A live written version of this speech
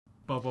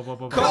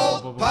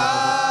Cold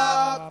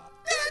Pop.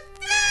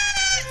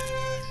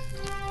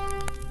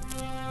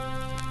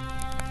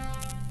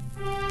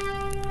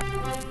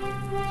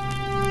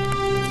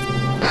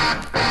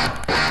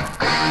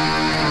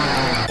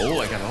 Oh,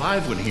 I got a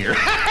live one here.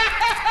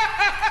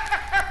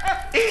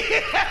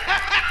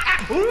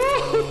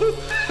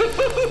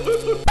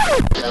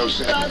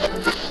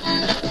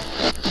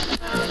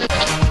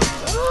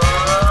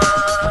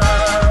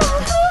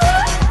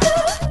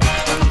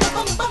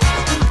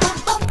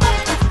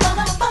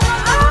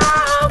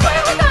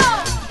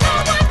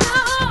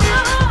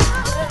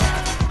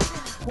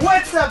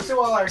 What's up to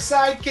all our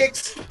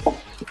sidekicks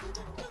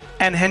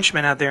and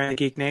henchmen out there in the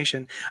Geek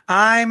Nation?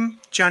 I'm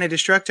Johnny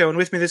Destructo, and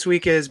with me this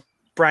week is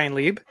Brian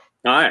Lieb.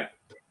 Hi.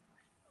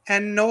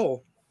 And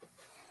Noel.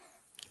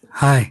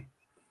 Hi.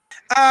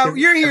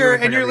 You're here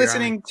and you're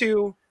listening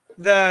to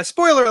the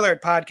Spoiler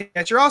Alert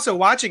podcast. You're also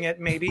watching it,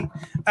 maybe.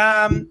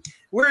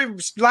 We're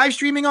live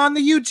streaming on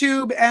the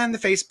YouTube and the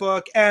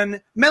Facebook.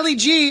 And Melly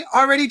G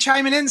already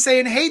chiming in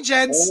saying, hey,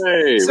 gents.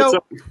 Hey, so, what's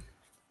up?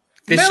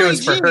 This Melly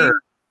show's for G, her.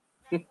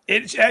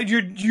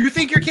 You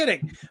think you're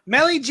kidding.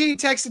 Melly G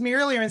texted me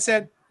earlier and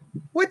said,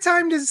 what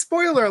time does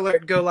Spoiler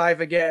Alert go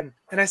live again?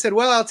 And I said,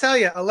 well, I'll tell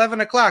you,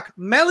 11 o'clock.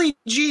 Melly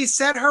G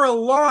set her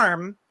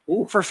alarm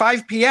for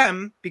 5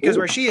 p.m. because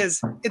where she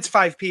is, it's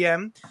 5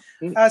 p.m.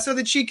 So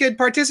that she could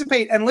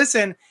participate and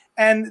listen.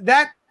 And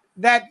that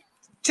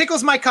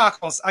tickles my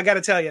cockles, I got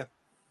to tell you.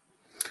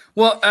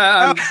 Well,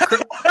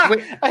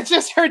 I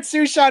just heard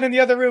Sushan in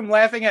the other room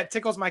laughing at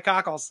tickles my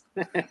cockles.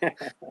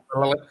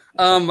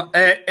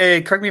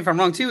 correct me if I'm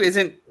wrong too.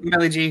 Isn't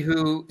Melly G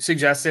who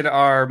suggested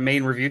our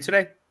main review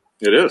today?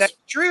 It is. That's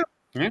true.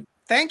 Yeah.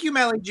 Thank you,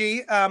 Melly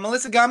G.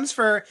 Melissa Gums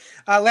for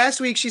last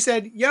week. She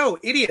said, yo,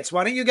 idiots,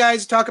 why don't you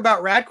guys talk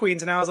about Rat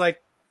Queens? And I was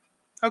like,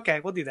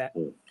 okay, we'll do that.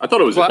 I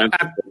thought it was Well,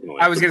 offensive.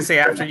 I was going to say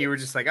after you were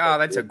just like, oh,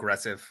 that's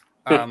aggressive.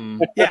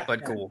 Yeah.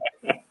 But cool.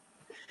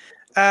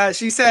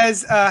 She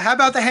says, how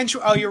about the hench?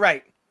 Oh, you're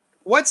right.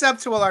 What's up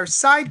to all our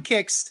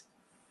sidekicks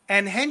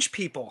and hench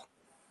people?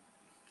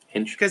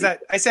 Because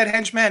I said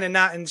henchmen and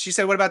not, and she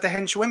said, what about the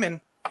hench women?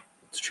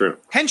 It's true.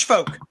 Hench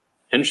folk.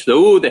 The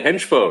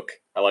hench folk.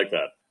 I like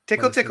that.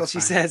 Tickle, tickle, she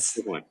says.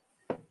 Good one.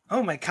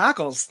 Oh, my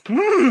cockles. So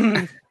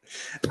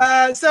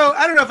I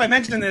don't know if I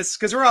mentioned this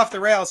because we're off the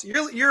rails.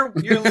 You're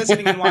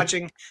listening and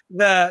watching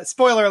the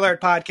Spoiler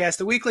Alert podcast,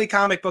 the weekly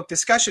comic book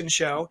discussion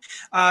show.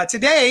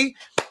 Today,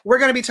 we're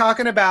going to be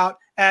talking about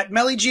at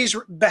Melly G's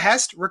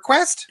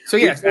request. So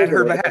yes, at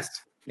her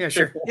behest. Yeah,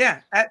 sure.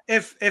 Yeah,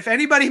 if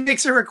anybody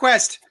makes a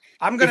request,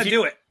 I'm going to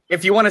do it.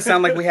 If you want to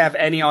sound like we have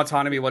any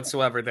autonomy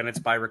whatsoever, then it's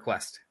by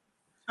request.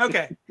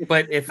 Okay.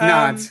 But if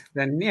not,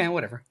 then yeah,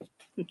 whatever.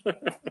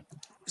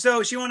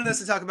 So she wanted us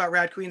to talk about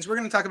Rad Queens. We're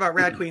going to talk about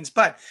Rad Queens,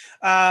 but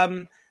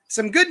some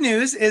good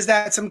news is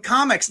that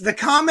the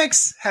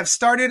comics have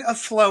started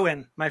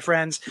a-flowing, my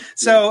friends.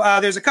 So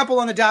there's a couple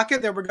on the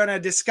docket that we're going to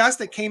discuss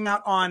that came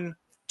out on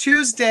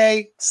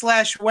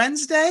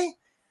Tuesday/Wednesday.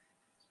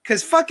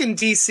 Because fucking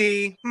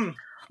DC.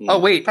 Oh,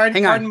 wait,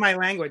 hang on. Pardon my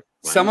language.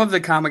 Some of the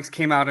comics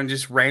came out on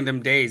just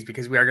random days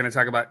because we are going to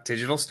talk about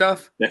digital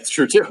stuff. That's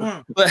true too.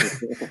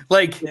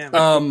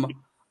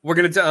 We're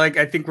going to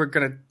I think we're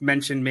going to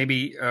mention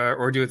maybe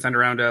or do a thunder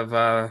round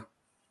of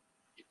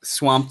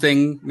Swamp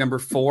Thing number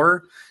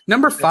 4.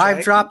 Number 5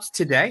 right. dropped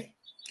today.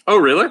 Oh,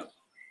 really?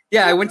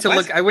 Yeah, I went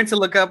to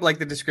look up like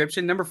the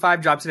description. Number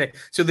 5 dropped today.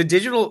 So the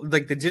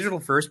digital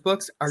first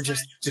books are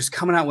just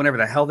coming out whenever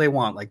the hell they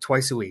want, like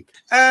twice a week.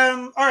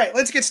 All right,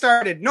 let's get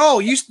started. Noel,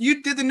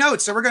 you did the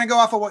notes, so we're going to go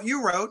off of what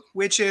you wrote,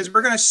 which is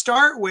we're going to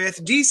start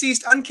with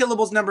Deceased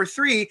Unkillables number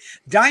 3.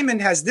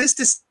 Diamond has this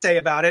to say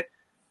about it.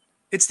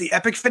 It's the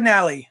epic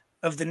finale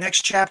of the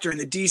next chapter in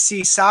the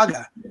DC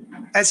saga,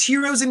 as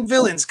heroes and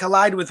villains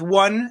collide with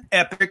one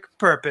epic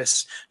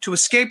purpose: to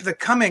escape the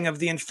coming of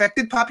the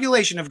infected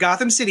population of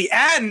Gotham City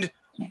and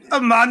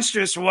a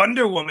monstrous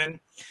Wonder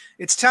Woman.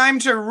 It's time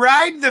to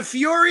ride the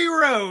Fury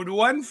Road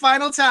one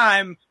final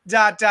time, ...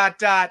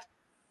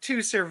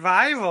 to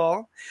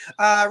survival.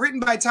 Written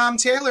by Tom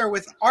Taylor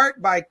with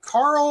art by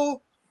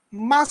Carl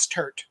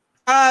Mostert.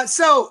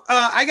 So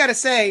I gotta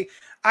say,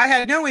 I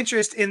had no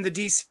interest in the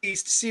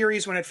Deceased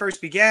series when it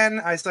first began.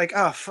 I was like,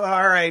 oh,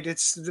 all right,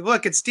 it's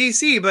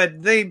DC,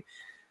 but they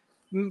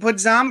put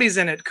zombies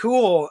in it.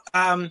 Cool.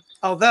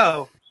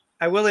 Although,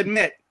 I will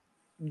admit,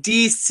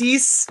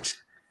 Deceased,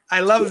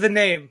 I love the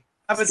name.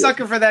 I'm a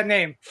sucker for that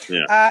name.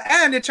 Yeah.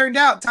 And it turned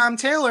out Tom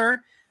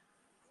Taylor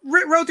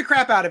wrote the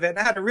crap out of it. And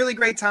I had a really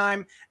great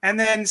time. And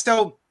then,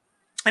 so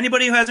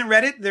anybody who hasn't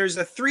read it, there's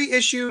a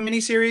 3-issue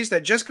miniseries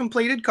that just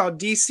completed called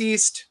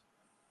Deceased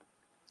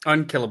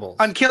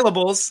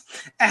Unkillables.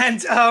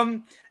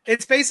 And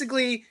it's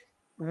basically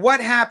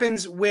what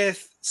happens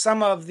with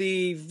some of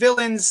the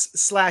villains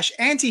 /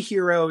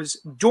 anti-heroes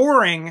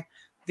during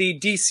the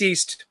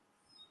Deceased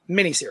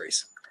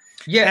miniseries.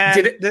 Yeah.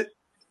 And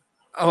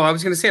I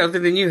was going to say, other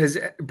than you,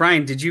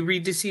 Brian, did you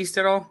read Deceased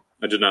at all?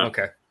 I did not.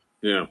 Okay.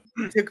 Yeah.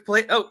 Took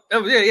place. Oh,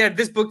 yeah.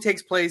 This book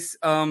takes place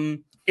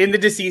in in the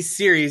Deceased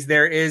series,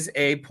 there is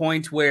a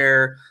point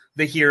where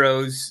the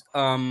heroes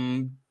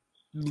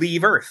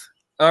leave Earth,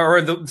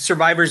 or the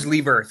survivors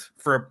leave Earth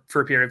for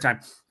a period of time.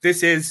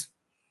 This is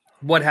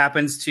what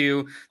happens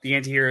to the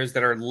anti-heroes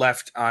that are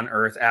left on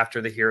Earth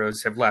after the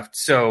heroes have left.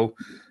 So,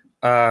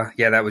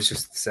 that was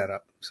just the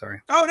setup.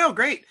 Sorry. Oh no,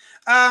 great.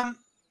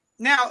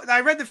 Now I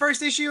read the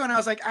first issue and I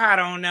was like, I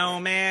don't know,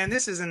 man.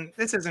 This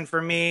isn't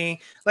for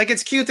me. Like,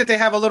 it's cute that they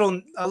have a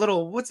little.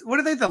 What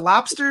are they? The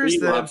lobsters.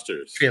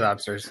 Tree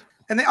lobsters.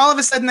 And they, all of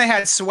a sudden they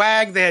had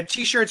swag. They had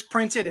T-shirts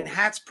printed and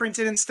hats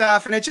printed and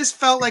stuff. And it just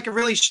felt like a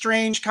really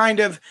strange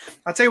kind of.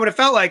 I'll tell you what it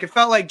felt like. It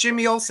felt like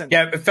Jimmy Olsen.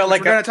 Yeah, it felt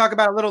like we're going to talk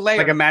about a little later.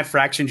 Like a Matt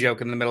Fraction joke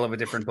in the middle of a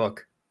different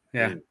book.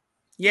 Yeah.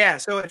 Yeah,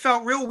 so it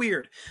felt real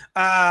weird.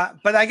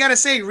 But I got to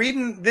say,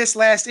 reading this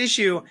last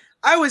issue,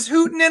 I was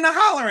hooting and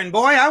hollering,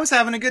 boy. I was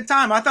having a good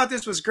time. I thought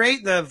this was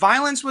great. The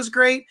violence was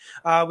great.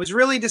 It was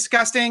really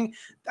disgusting.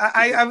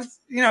 I was,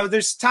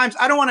 there's times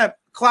I don't want to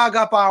clog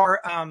up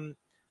our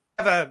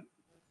have a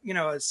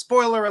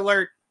spoiler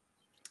alert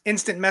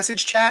instant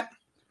message chat.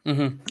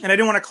 Mm-hmm. And I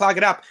didn't want to clog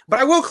it up, but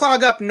I will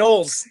clog up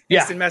Noel's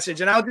instant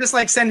message, and I'll just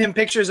send him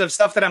pictures of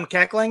stuff that I'm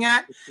cackling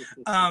at.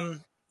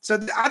 So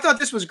I thought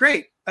this was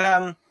great.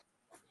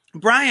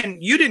 Brian,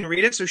 you didn't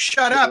read it, so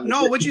shut up.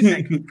 Noel, what'd you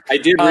think? I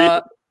did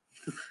read it.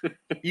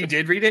 You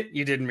did read it?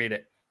 You didn't read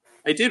it.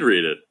 I did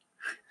read it.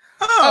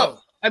 Oh.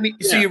 I mean,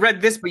 so you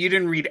read this, but you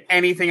didn't read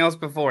anything else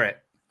before it?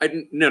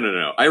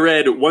 No. I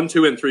read 1,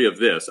 2, and 3 of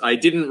this. I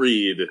didn't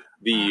read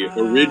the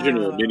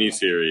original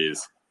miniseries.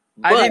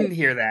 I didn't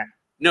hear that.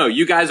 No,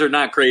 you guys are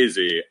not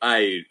crazy.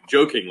 I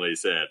jokingly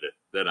said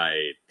that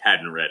I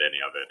hadn't read any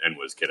of it and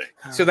was kidding.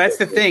 So that's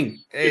the thing.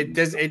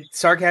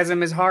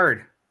 Sarcasm is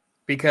hard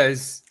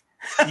because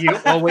you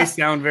always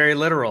sound very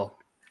literal.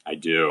 I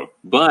do,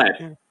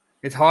 but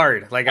it's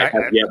hard. Like I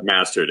have yet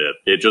mastered it.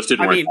 It just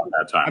didn't work out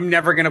that time. I'm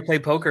never going to play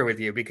poker with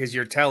you because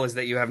your tell is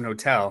that you have no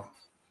tell.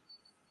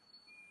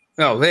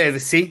 Oh,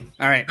 see?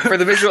 All right. For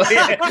the visual.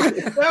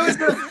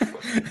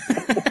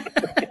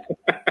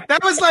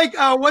 That was like,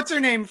 what's her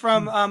name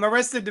from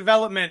Arrested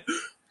Development?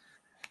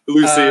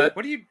 Lucy.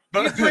 What are you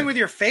doing with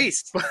your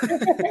face?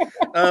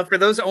 For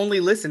those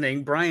only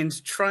listening, Brian's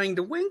trying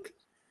to wink.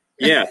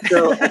 Yeah.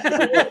 So,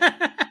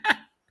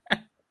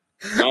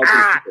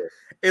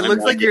 it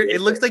looks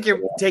like you're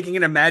taking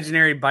an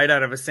imaginary bite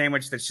out of a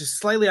sandwich that's just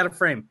slightly out of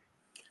frame.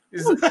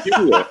 All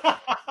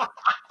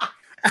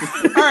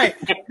right.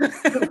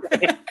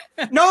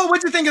 Noah,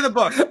 what'd you think of the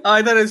book?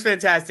 I thought it was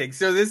fantastic.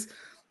 So this,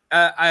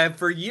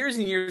 for years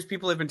and years,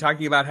 people have been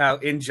talking about how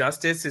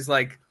Injustice is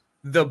like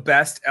the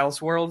best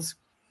Elseworlds,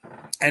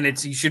 and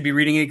you should be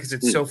reading it because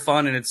it's so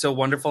fun and it's so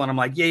wonderful. And I'm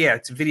like, yeah,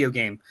 it's a video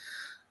game.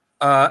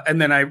 And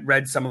then I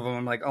read some of them.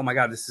 I'm like, oh my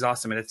God, this is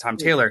awesome. And it's Tom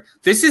Taylor.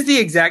 This is the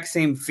exact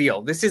same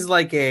feel. This is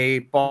like a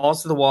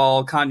balls to the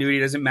wall. Continuity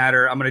doesn't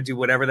matter. I'm going to do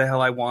whatever the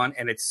hell I want.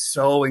 And it's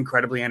so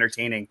incredibly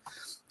entertaining.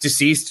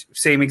 Deceased,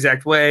 same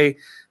exact way.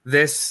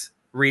 This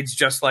reads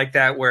just like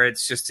that, where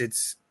it's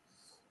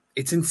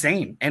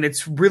insane. And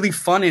it's really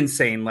fun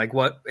insane. Like,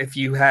 what if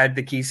you had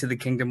the keys to the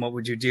kingdom, what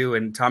would you do?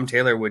 And Tom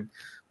Taylor would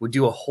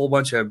do a whole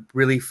bunch of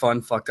really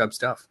fun, fucked up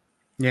stuff.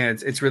 Yeah,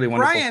 it's really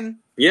wonderful. Brian.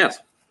 Yes.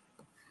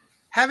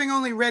 Having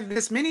only read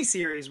this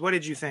miniseries, what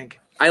did you think?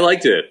 I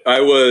liked it.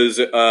 I was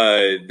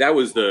that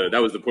was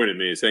the point of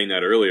me saying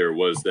that earlier,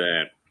 was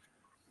that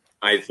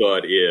I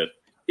thought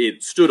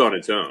it stood on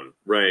its own,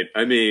 right?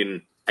 I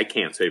mean, I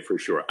can't say for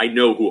sure. I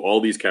know who all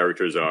these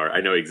characters are. I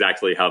know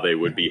exactly how they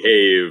would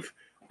behave.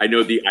 I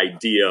know the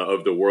idea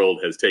of the world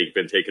has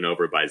been taken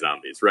over by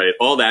zombies, right?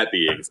 All that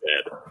being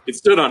said, it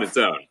stood on its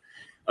own.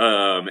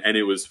 And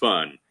it was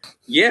fun.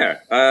 Yeah,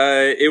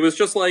 it was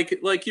just like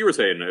you were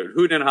saying,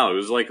 hoot and holler. It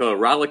was like a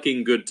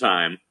rollicking good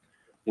time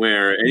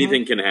where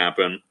anything can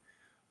happen.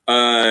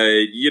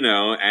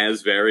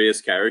 As various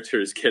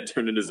characters get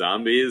turned into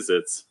zombies,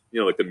 it's,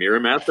 like the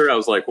Mirror Master. I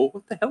was like, well,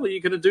 what the hell are you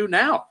going to do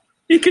now?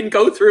 You can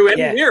go through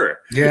any mirror.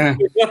 Yeah.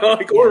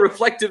 Or a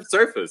reflective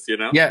surface,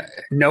 Yeah,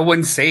 no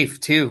one's safe,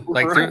 too.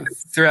 Like,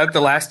 throughout the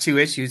last 2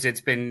 issues,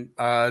 it's been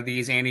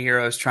these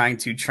anti-heroes trying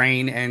to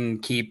train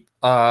and keep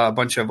a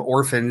bunch of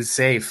orphans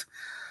safe.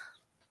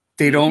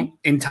 They don't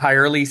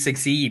entirely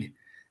succeed.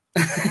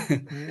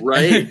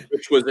 Right,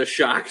 which was a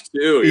shock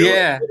too.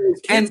 Yeah,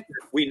 and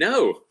we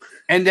know.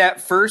 And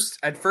at first,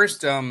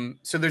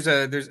 so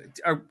there's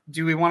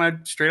do we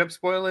want to straight up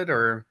spoil it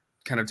or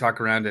kind of talk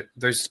around it?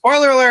 There's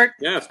spoiler alert.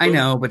 Yeah, I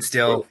know, but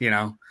still,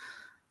 cue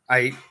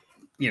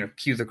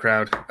the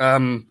crowd.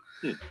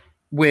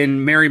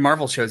 When Mary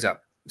Marvel shows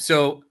up,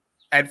 so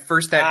at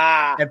first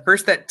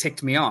that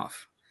ticked me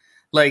off.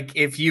 Like,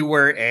 if you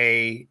were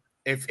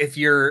if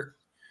you're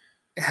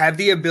have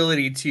the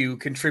ability to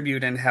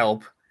contribute and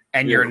help,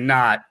 and you're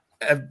not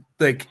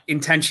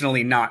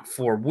intentionally not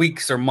for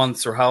weeks or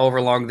months or however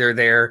long they're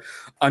there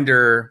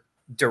under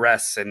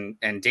duress and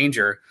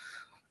danger,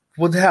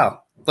 what the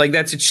hell? Like,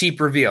 that's a cheap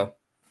reveal.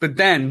 But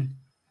then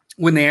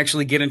when they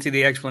actually get into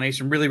the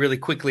explanation really, really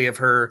quickly of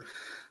her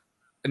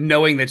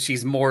knowing that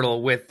she's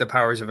mortal with the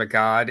powers of a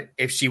god,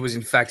 if she was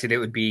infected, it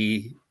would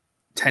be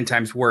 10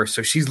 times worse.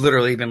 So she's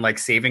literally been like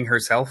saving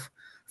herself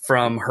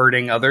from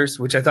hurting others,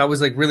 which I thought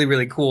was like really,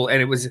 really cool.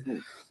 And it was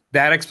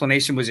that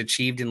explanation was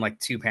achieved in like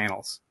 2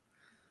 panels.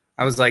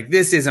 I was like,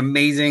 this is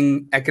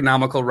amazing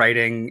economical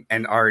writing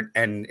and art.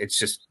 And it's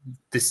just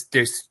this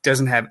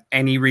doesn't have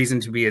any reason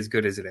to be as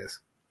good as it is.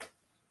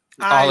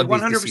 I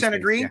 100%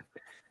 agree.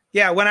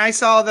 Yeah. When I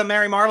saw the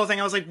Mary Marvel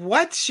thing, I was like,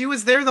 what? She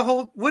was there the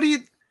whole, what do you,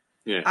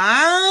 Yeah.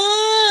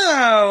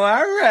 oh,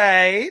 all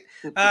right.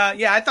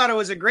 Yeah, I thought it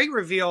was a great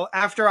reveal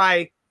after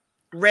I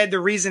read the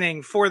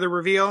reasoning for the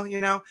reveal,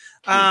 you know?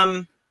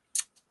 And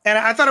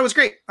I thought it was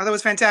great. I thought it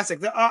was fantastic.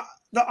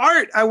 The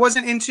art I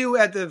wasn't into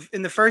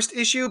in the first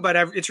issue, but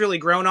it's really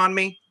grown on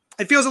me.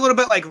 It feels a little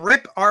bit like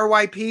Rip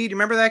RYP. Do you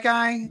remember that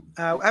guy?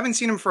 I haven't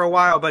seen him for a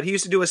while, but he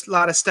used to do a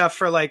lot of stuff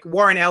for like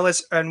Warren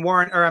Ellis and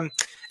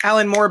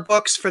Alan Moore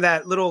books for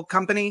that little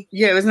company.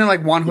 Yeah, isn't it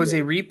like Juan Jose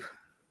Reap?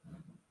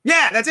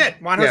 Yeah, that's it.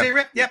 Juan Jose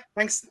Rip. Yep.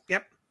 Thanks.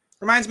 Yep.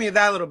 Reminds me of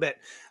that a little bit.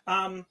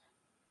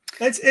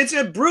 It's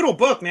a brutal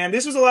book, man.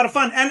 This was a lot of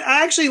fun. And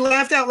I actually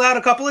laughed out loud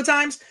a couple of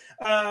times.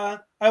 I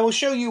will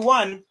show you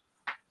one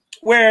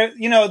where,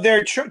 you know,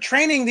 they're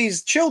training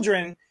these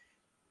children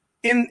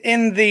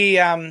in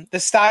the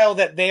style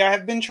that they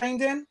have been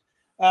trained in.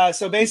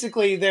 So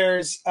basically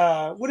there's,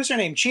 what is her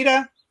name?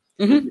 Cheetah.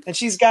 Mm-hmm. And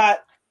she's got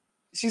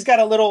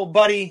a little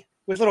buddy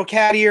with little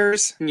cat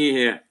ears.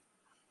 Yeah.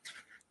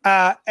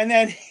 And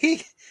then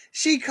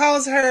she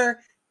calls her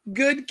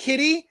Good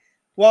Kitty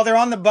while they're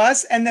on the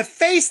bus, and the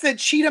face that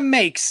Cheetah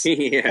makes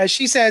as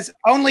she says,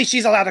 only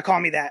she's allowed to call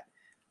me that.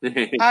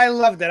 I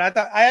loved it.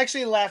 I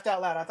actually laughed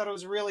out loud. I thought it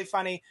was really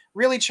funny,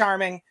 really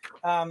charming.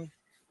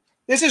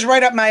 This is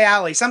right up my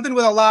alley. Something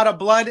with a lot of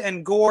blood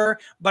and gore,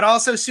 but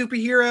also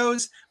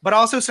superheroes, but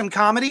also some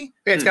comedy.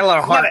 Yeah, it's got a lot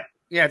of heart.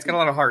 Yeah, it's got a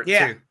lot of heart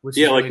too. Which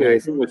is like really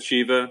nice. with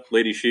Shiva,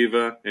 Lady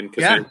Shiva, and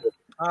Cassandra.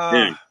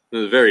 Yeah. It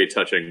was a very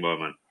touching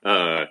moment.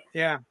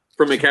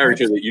 From a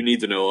character that you need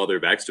to know all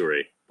their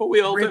backstory, but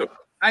we all do.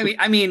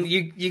 I mean,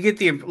 you get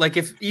the like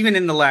if even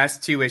in the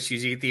last 2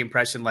 issues, you get the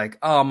impression like,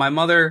 oh, my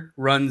mother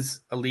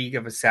runs a league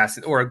of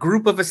assassins or a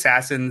group of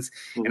assassins,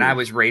 and I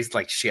was raised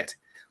like shit.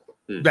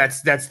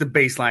 That's the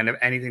baseline of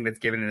anything that's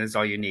given, and is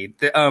all you need.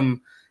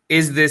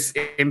 Is this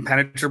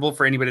impenetrable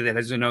for anybody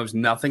that knows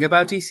nothing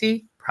about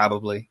DC?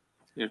 Probably.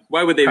 Yeah.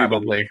 Why would they be a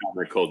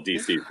comic called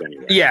DC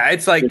anyway? Yeah,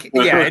 it's like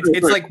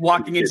it's like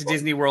walking into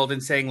Disney World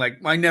and saying like,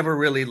 I never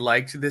really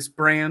liked this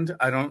brand.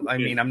 I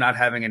mean, I'm not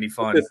having any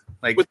fun.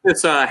 With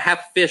this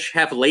half fish,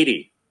 half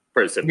lady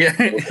person. Yeah,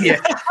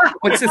 yeah.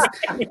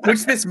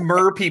 What's this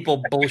mer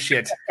people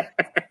bullshit?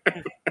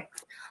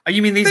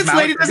 You mean this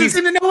lady doesn't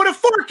seem to know what a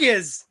fork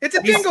is? It's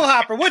a dingle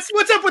hopper. What's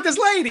up with this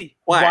lady?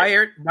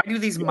 Why do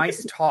these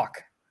mice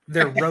talk?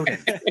 They're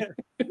rodents.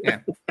 Yeah.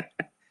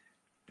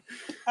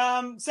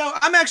 So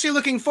I'm actually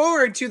looking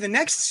forward to the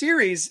next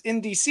series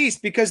in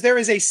Deceased because there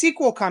is a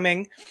sequel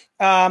coming,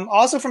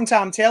 also from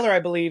Tom Taylor, I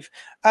believe.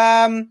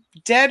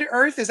 Dead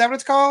Earth, is that what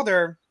it's called,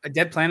 or a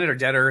Dead Planet or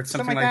Dead Earth,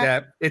 something like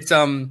that? It's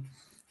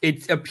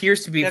it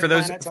appears to be for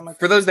those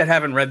that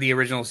haven't read the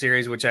original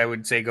series, which I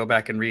would say go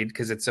back and read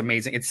because it's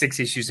amazing. It's 6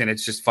 issues and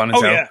it's just fun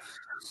as hell. Yeah.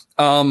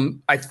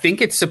 I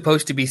think it's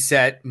supposed to be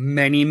set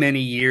many,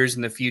 many years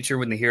in the future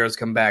when the heroes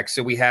come back.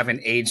 So we have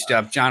an aged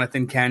up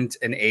Jonathan Kent,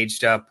 an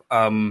aged up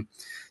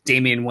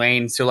Damian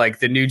Wayne. So like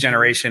the new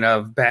generation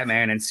of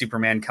Batman and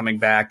Superman coming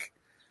back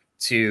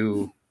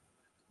to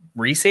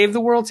save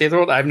the world.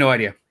 I have no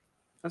idea.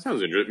 That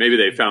sounds interesting. Maybe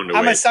they found a way.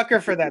 I'm a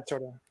sucker for that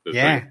sort of.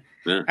 Yeah.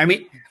 I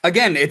mean,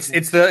 again, it's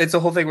the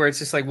whole thing where it's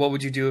just like, what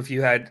would you do if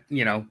you had,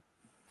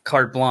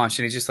 carte blanche?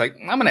 And he's just like,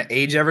 I'm going to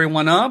age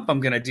everyone up.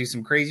 I'm going to do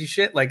some crazy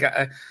shit. Like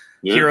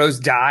heroes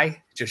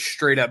die, just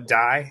straight up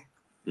die.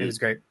 It was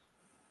great.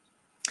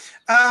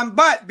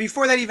 But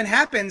before that even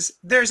happens,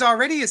 there's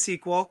already a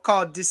sequel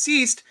called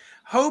Deceased: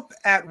 Hope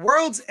at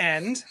World's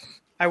End.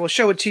 I will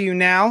show it to you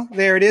now.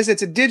 There it is.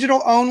 It's a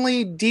digital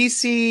only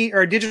DC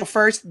or digital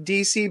first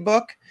DC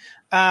book.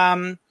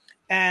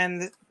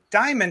 And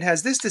Diamond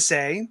has this to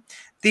say: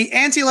 the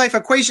anti-life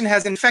equation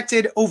has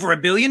infected over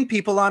 1 billion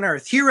people on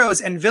Earth.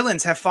 Heroes and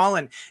villains have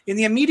fallen. In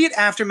the immediate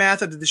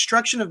aftermath of the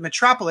destruction of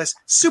Metropolis,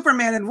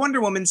 Superman and Wonder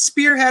Woman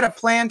spearhead a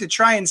plan to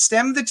try and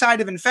stem the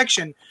tide of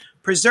infection,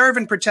 preserve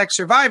and protect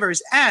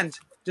survivors, and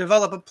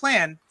develop a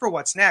plan for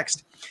what's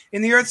next.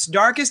 In the Earth's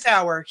darkest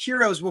hour,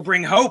 heroes will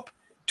bring hope.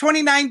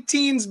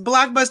 2019's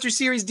blockbuster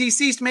series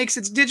Deceased makes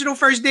its digital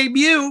first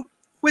debut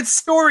with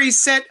stories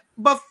set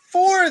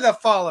before the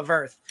fall of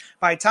Earth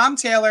by Tom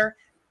Taylor.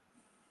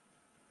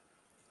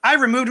 I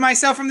removed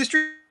myself from the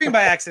stream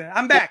by accident.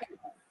 I'm back.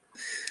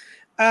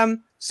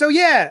 So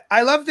yeah,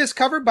 I love this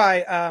cover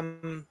by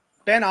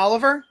Ben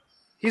Oliver.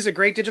 He's a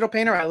great digital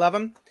painter. I love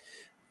him.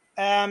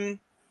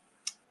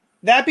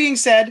 That being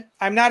said,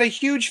 I'm not a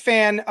huge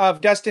fan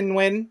of Dustin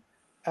Nguyen.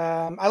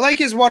 I like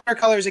his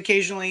watercolors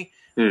occasionally,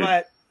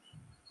 but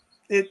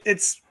it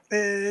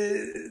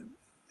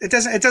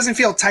doesn't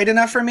feel tight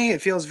enough for me.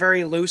 It feels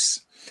very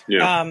loose.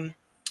 Yeah.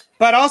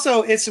 But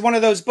also, it's one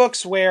of those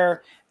books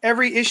where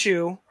every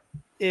issue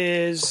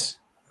is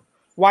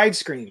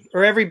widescreen,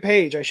 or every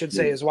page, I should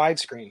say, is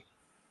widescreen.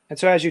 And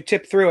so as you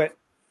tip through it,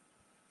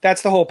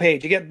 that's the whole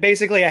page. You get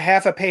basically a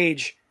half a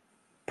page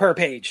per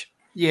page.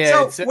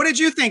 Yeah. So what did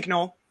you think,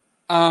 Noel?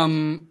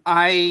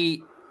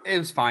 It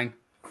was fine.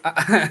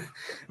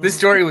 The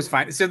story was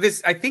fine. So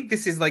I think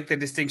this is like the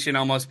distinction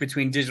almost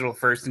between digital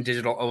first and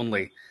digital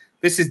only.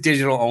 This is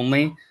digital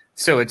only,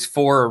 so it's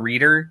for a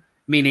reader,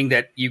 meaning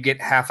that you get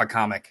half a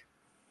comic,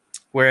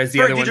 whereas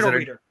the other ones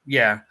that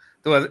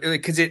are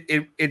because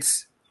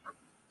it's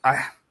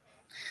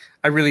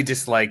I really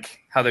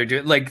dislike how they're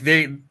doing. Like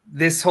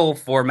this whole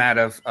format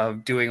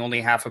of doing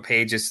only half a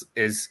page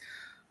is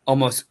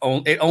almost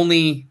it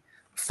only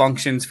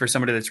functions for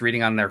somebody that's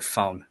reading on their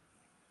phone,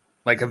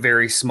 like a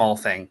very small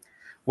thing.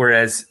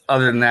 Whereas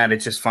other than that, it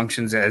just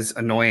functions as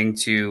annoying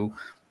to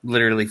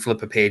literally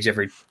flip a page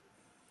every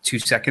 2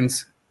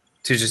 seconds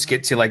to just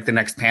get to like the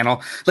next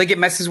panel. Like it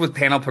messes with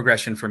panel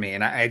progression for me,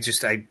 and I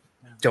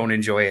don't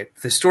enjoy it.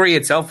 The story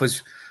itself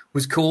was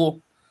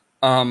cool,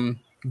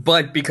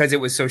 but because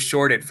it was so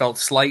short, it felt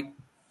slight.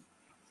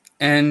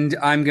 And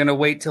I'm gonna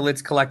wait till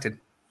it's collected.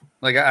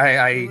 Like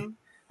I'm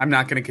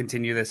not gonna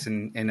continue this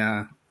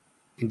in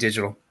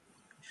digital.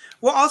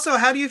 Well, also,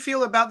 how do you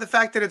feel about the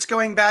fact that it's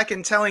going back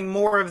and telling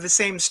more of the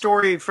same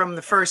story from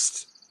the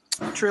first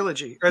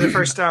trilogy or the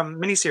first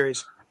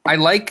miniseries? I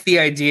like the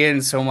idea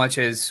in so much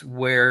as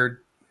where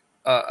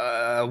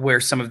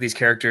some of these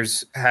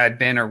characters had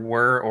been or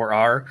were or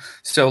are.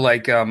 So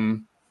like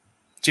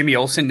Jimmy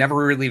Olsen never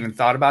really even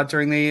thought about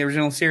during the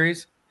original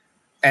series.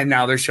 And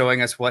now they're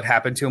showing us what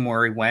happened to him,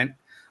 where he went.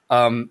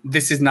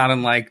 This is not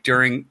unlike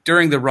during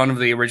the run of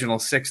the original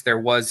 6, there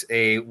was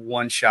a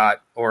one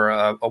shot or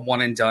a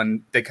one and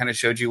done that kind of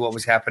showed you what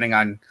was happening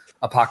on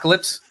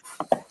Apocalypse,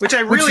 which I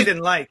really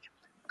didn't like.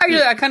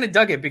 I kind of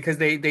dug it because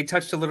they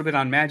touched a little bit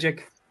on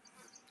magic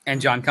and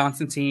John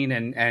Constantine,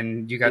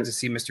 and you got to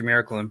see Mr.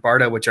 Miracle and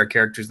Barda, which are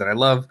characters that I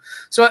love.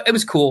 So it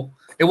was cool.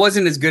 It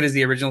wasn't as good as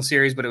the original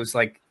series, but it was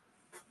like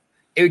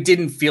it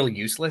didn't feel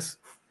useless.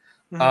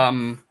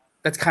 Mm-hmm.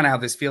 That's kind of how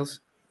this feels.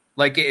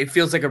 Like it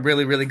feels like a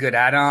really, really good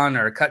add-on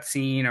or a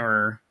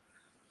cutscene,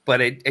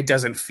 but it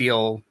doesn't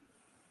feel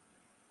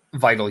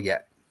vital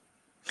yet.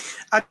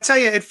 I tell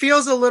you, it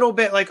feels a little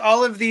bit like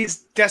all of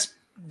these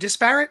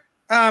disparate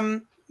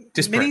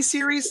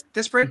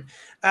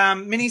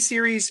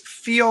miniseries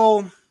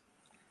feel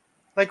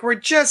like we're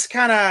just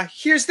kind of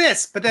here's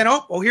this, but then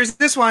here's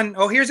this one,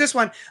 here's this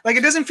one. Like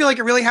it doesn't feel like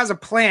it really has a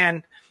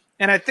plan.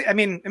 And I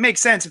mean, it makes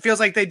sense. It feels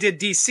like they did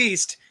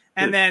Deceased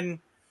and then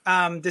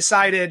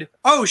decided,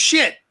 oh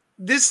shit,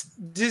 this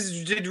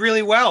did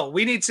really well.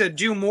 We need to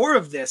do more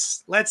of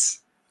this. Let's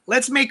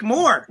make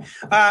more.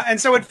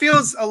 And so it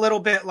feels a little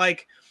bit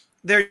like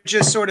they're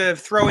just sort of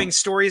throwing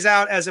stories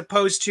out as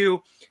opposed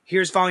to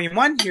here's volume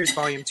 1, here's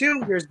volume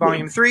 2, here's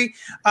volume 3.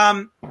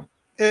 And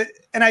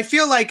I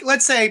feel like,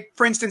 let's say,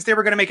 for instance, they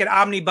were going to make an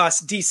omnibus,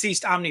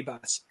 Deceased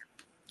omnibus.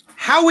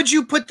 How would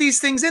you put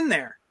these things in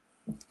there?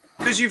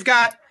 Because you've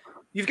got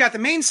the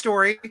main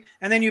story,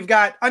 and then you've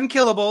got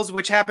Unkillables,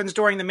 which happens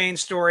during the main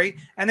story,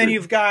 and then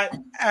you've got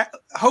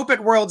Hope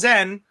at World's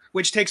End,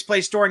 which takes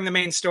place during the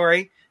main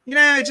story. You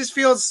know, it just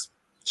feels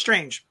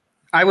strange.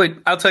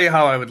 I'll tell you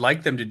how I would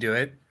like them to do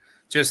it,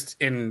 just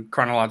in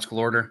chronological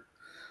order,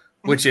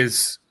 which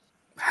is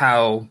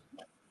how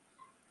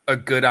a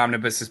good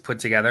omnibus is put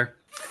together.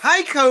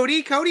 Hi,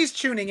 Cody. Cody's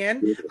tuning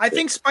in. I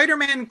think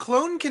Spider-Man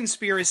Clone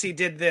Conspiracy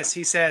did this,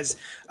 he says.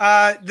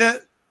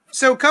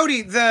 So,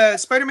 Cody, the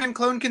Spider-Man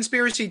Clone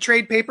Conspiracy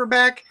trade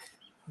paperback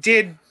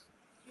did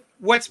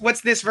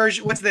what's this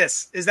version? What's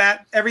this? Is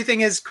that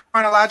everything is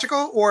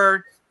chronological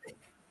or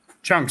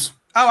chunks?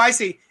 Oh, I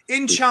see.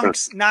 In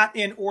chunks, not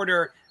in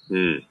order.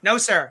 No,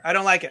 sir. I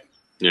don't like it.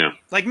 Yeah.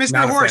 Like Mr.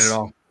 Not Horse. a fan at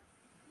all.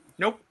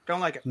 Nope. Don't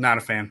like it. Not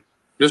a fan.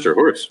 Mr.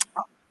 Horse.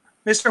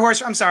 Mr.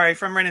 Horse, I'm sorry,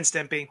 from Ren and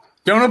Stimpy.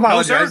 Don't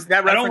apologize. No,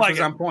 that reference was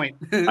on point.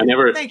 I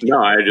never. Thank you. No,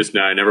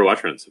 I never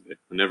watched Ren and Stimpy.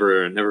 I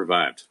never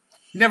vibed.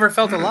 Never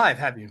felt alive,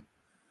 have you?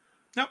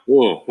 Nope.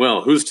 Whoa.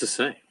 Well, who's to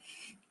say?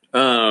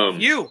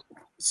 You.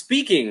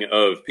 Speaking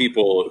of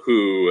people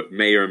who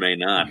may or may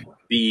not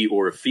be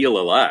or feel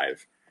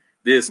alive,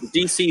 this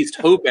Deceased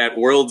Hope at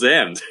World's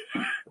End.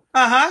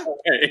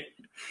 Okay.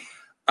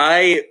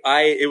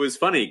 It was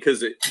funny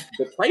because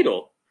the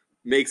title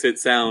makes it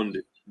sound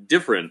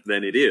different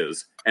than it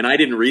is, and I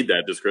didn't read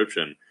that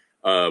description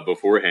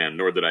beforehand,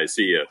 nor did I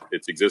see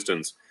its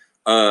existence.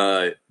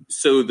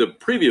 So the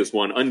previous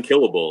one,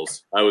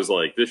 Unkillables, I was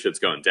like, this shit's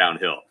going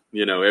downhill.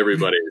 You know,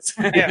 everybody's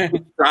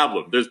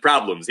There's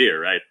problems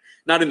here, right?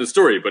 Not in the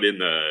story, but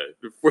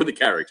for the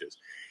characters.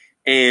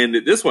 And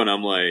this one,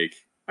 I'm like,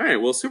 all right,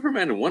 well,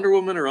 Superman and Wonder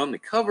Woman are on the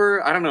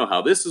cover. I don't know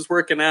how this is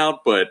working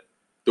out, but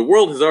the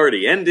world has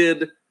already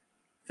ended.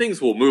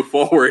 Things will move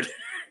forward.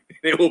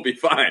 It will be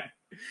fine.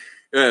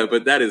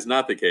 But that is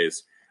not the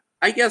case.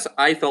 I guess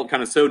I felt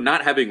kind of so,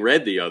 not having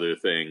read the other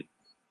thing.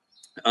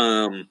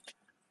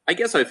 I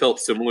guess I felt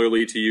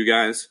similarly to you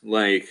guys.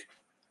 Like,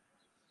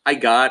 I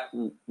got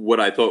what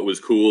I thought was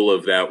cool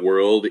of that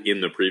world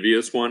in the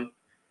previous one.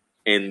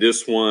 And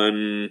this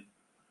one,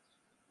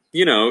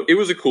 you know, it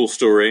was a cool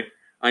story.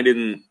 I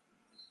didn't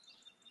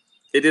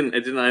I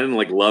didn't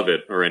like love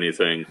it or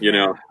anything, you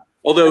know.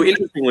 Although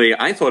interestingly,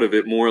 I thought of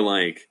it more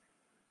like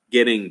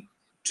getting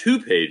 2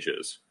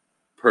 pages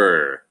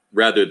per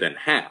rather than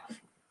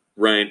half,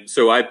 right?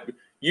 So I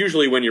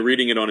usually when you're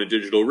reading it on a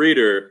digital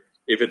reader,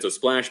 if it's a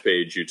splash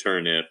page, you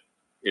turn it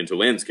into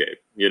landscape,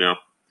 you know.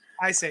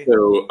 I see.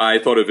 So I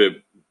thought of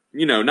it,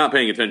 you know, not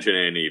paying attention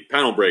to any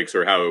panel breaks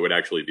or how it would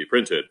actually be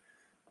printed,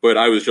 but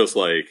I was just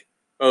like,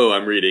 oh,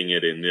 I'm reading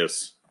it in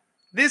this.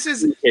 This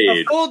is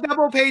a full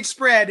double page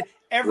spread.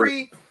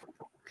 Every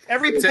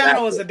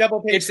panel is a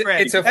double page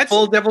spread. It's a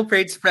full double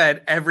page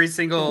spread every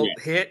single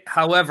hit.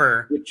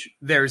 However,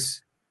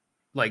 there's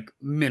like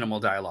minimal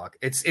dialogue.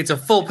 It's a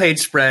full page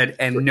spread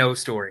and no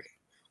story.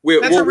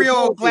 That's a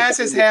real glass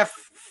is half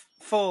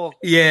full.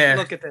 Yeah.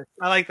 Look at this.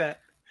 I like that.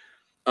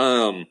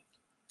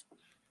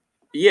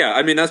 Yeah,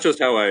 I mean that's just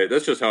how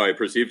I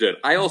perceived it.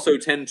 I also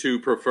tend to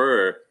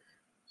prefer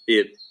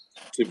it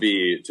to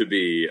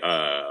be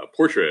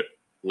portrait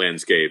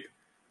landscape.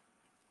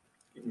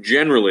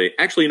 Generally,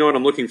 actually, you know what?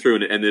 I'm looking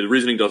through and the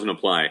reasoning doesn't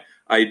apply.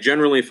 I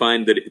generally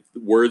find that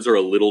words are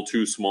a little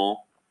too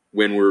small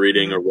when we're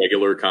reading a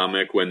regular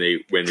comic when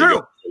we go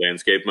to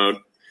landscape mode,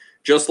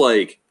 just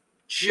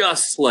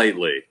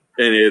slightly.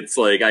 And it's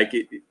like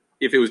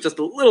if it was just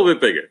a little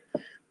bit bigger.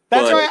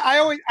 That's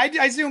why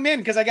I zoom in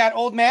because I got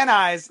old man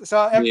eyes.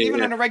 So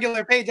even on a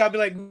regular page, I'll be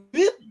like.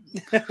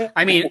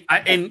 I mean,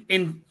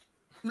 and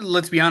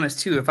let's be honest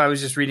too. If I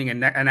was just reading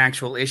an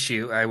actual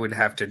issue, I would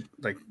have to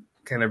like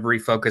kind of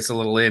refocus a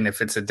little in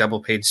if it's a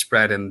double page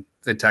spread in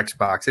the text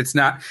box. It's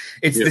not.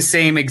 It's the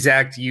same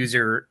exact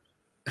user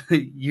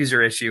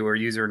issue or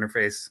user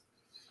interface.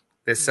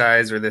 This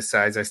size or this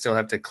size, I still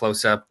have to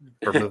close up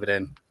or move it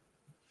in.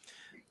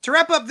 To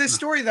wrap up this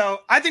story, though,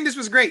 I think this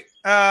was great.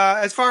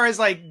 As far as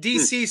like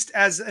Deceased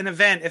as an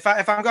event, if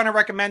I'm going to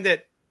recommend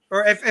it,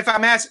 or if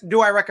I'm asked,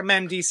 do I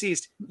recommend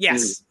Deceased?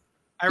 Yes,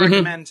 I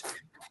recommend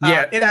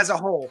it as a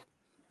whole.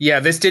 Yeah,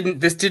 this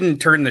didn't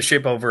turn the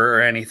ship over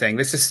or anything.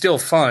 This is still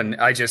fun.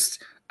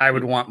 I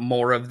would want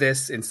more of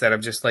this instead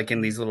of just like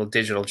in these little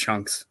digital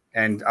chunks.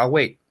 And I'll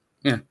wait.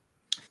 Yeah.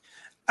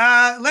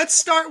 Let's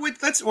start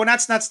with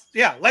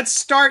let's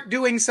start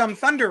doing some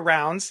Thunder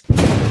rounds.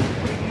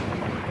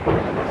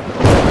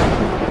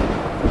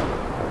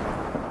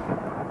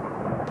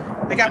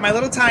 I got my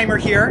little timer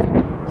here.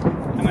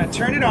 I'm going to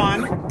turn it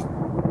on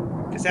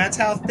because that's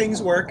how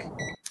things work.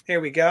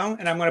 Here we go.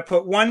 And I'm going to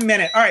put 1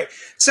 minute. All right.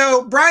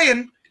 So,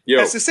 Brian,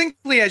 as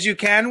succinctly as you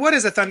can, what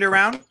is a Thunder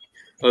round?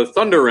 A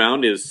Thunder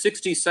round is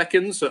 60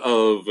 seconds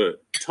of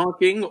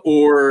talking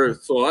or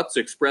thoughts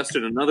expressed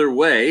in another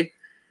way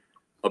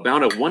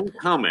about one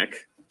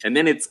comic, and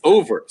then it's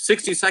over.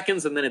 60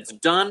 seconds, and then it's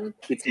done.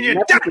 It's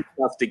never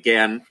discussed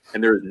again,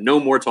 and there's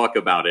no more talk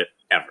about it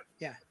ever.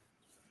 Yeah.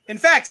 In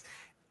fact,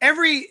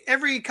 every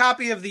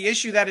copy of the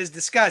issue that is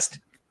discussed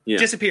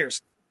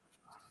disappears.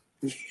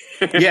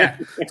 Yeah.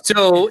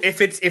 So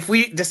if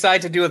we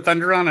decide to do a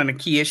Thunder on a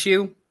key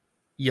issue,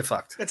 you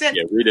fucked. That's it.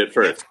 Yeah, read it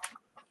first.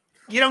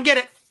 You don't get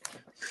it.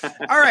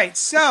 All right.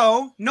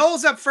 So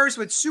Noel's up first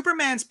with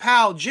Superman's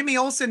Pal, Jimmy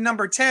Olsen,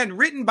 number 10,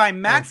 written by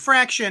Matt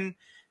Fraction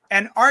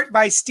and art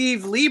by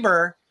Steve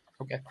Lieber.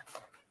 Okay.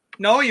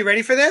 Noel, you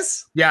ready for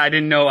this? Yeah, I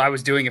didn't know I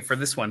was doing it for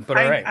this one, but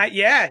all right.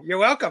 Yeah, you're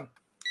welcome.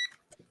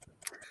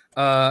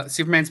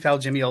 Superman's Pal,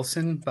 Jimmy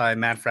Olsen by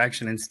Matt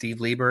Fraction and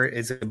Steve Lieber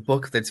is a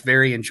book that's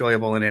very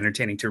enjoyable and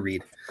entertaining to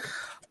read.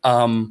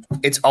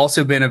 It's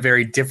also been a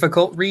very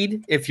difficult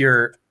read if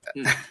you're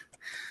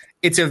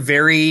it's a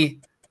very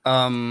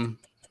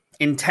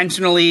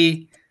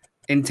intentionally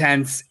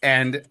intense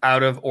and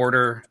out of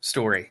order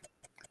story.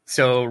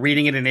 So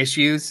reading it in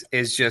issues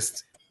is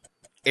just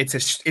it's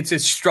a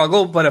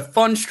struggle, but a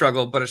fun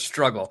struggle, but a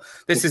struggle.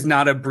 This is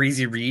not a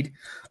breezy read,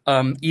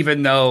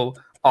 even though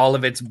all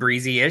of it's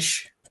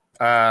breezy-ish.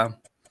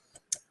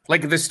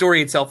 Like the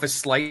story itself is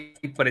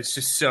slight, but it's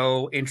just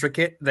so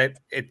intricate that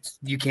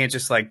you can't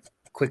just like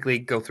quickly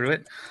go through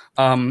it.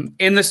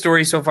 In the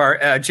story so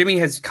far, Jimmy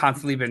has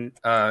constantly been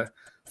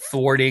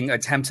thwarting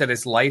attempts at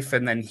his life,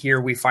 and then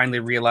here we finally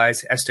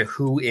realize as to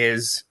who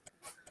is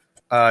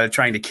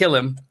trying to kill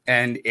him,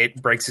 and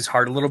it breaks his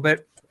heart a little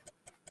bit.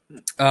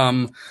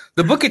 The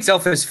book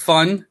itself is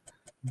fun,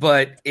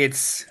 but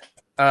it's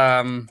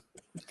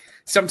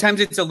sometimes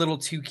it's a little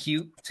too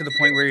cute to the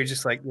point where you're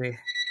just like, all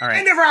right.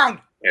 End of round.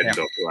 End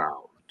of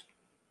round.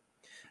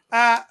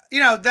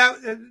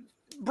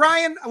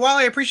 Brian, while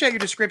I appreciate your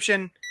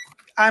description,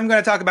 I'm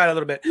going to talk about it a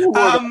little bit.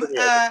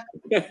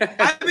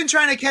 I've been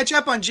trying to catch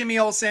up on Jimmy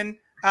Olsen.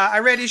 I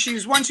read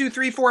issues 1, 2,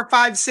 3, 4,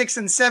 5, 6,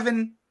 and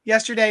 7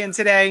 yesterday and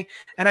today,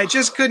 and I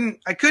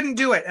couldn't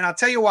do it. And I'll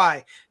tell you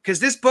why. Because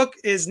this book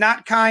is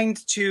not kind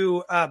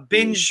to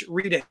binge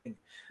reading.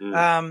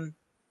 It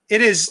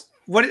is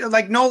what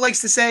like Noel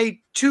likes to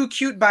say, too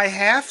cute by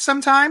half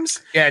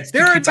sometimes. Yeah, it's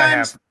too cute by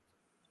half.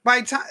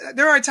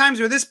 There are times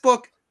where this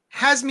book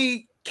has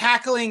me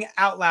cackling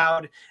out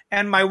loud,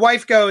 and my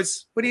wife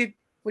goes, what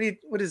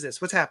is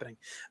this? What's happening?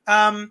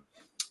 But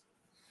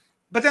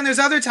then there's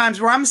other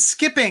times where I'm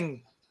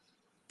skipping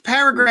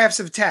paragraphs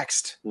of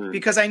text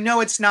because I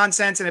know it's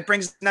nonsense and it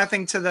brings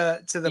nothing to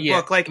the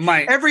book. Like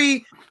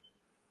every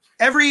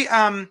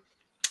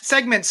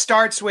segment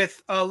starts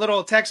with a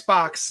little text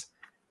box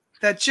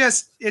that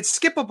just it's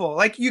skippable.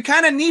 Like you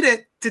kind of need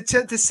it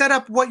to set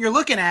up what you're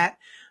looking at,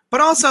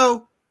 but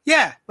also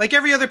like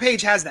every other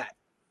page has that.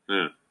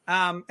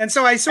 And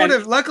so I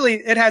luckily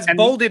it has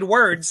bolded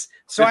words,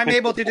 so I'm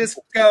able to just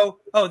go,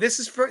 oh, this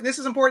is important,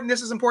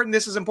 this is important,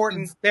 this is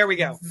important. There we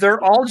go.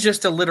 They're all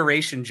just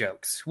alliteration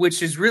jokes,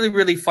 which is really,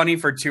 really funny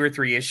for 2 or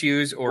 3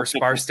 issues or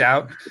sparsed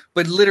out.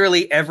 But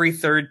literally every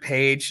third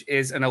page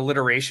is an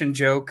alliteration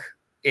joke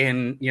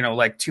in,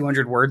 like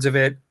 200 words of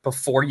it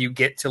before you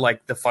get to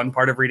like the fun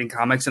part of reading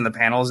comics and the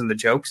panels and the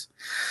jokes.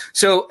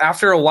 So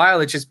after a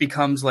while, it just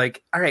becomes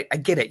like, all right, I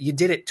get it. You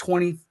did it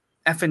 20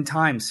 effing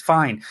times,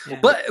 fine.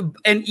 But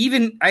and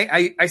even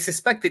I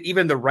suspect that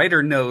even the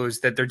writer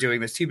knows that they're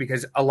doing this too,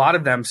 because a lot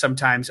of them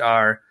sometimes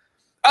are,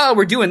 oh,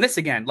 we're doing this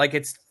again, like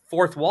it's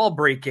fourth wall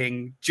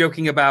breaking,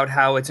 joking about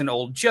how it's an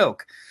old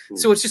joke.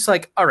 So it's just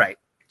like, all right,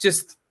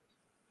 just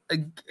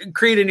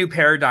create a new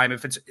paradigm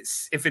if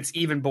it's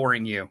even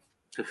boring you.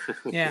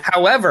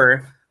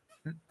 However,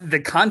 the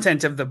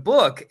content of the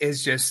book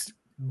is just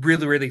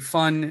really, really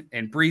fun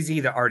and breezy.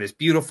 The art is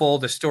beautiful.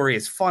 The story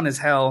is fun as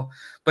hell.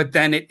 But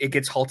then it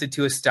gets halted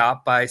to a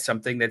stop by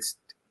something that's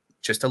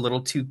just a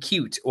little too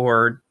cute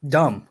or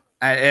dumb.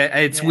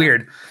 It's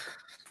weird.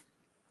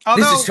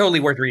 Although, this is totally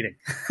worth reading.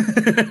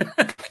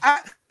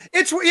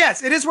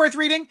 It is worth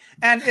reading.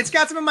 And it's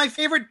got some of my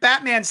favorite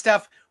Batman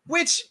stuff,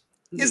 which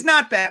is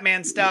not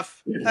Batman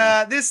stuff.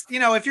 This,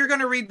 if you're going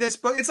to read this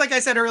book, it's like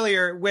I said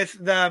earlier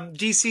with the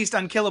Deceased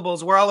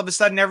Unkillables, where all of a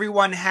sudden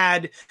everyone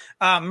had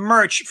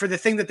merch for the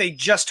thing that they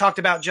just talked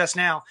about just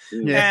now.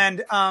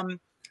 And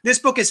this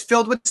book is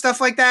filled with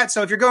stuff like that.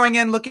 So if you're going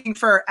in looking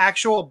for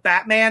actual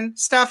Batman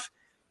stuff,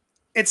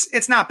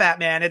 it's not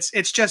Batman.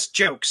 It's just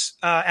jokes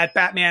at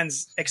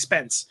Batman's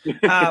expense.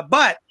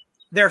 But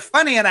they're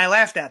funny and I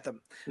laughed at them.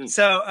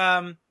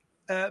 So,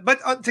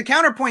 but to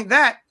counterpoint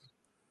that,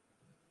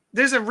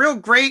 there's a real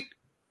great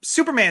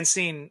Superman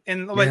scene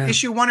in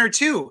issue 1 or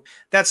 2.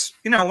 That's,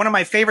 one of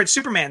my favorite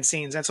Superman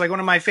scenes. That's like one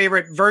of my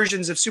favorite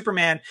versions of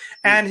Superman,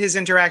 and his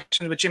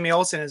interaction with Jimmy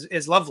Olsen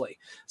is lovely.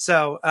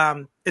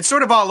 So it's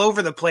sort of all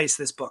over the place,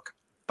 this book,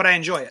 but I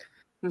enjoy it.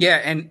 Yeah.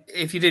 And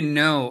if you didn't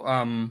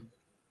know,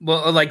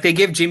 they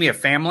give Jimmy a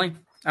family.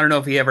 I don't know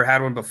if he ever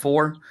had one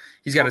before.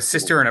 He's got a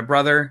sister and a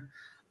brother.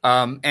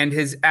 And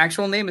his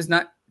actual name is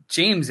not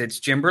James. It's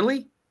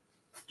Jimberly.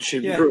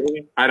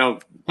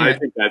 I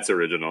think that's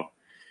original.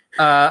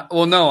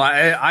 Well, no,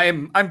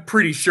 I'm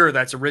pretty sure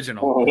that's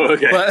original. Oh,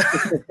 okay.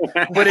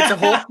 But it's a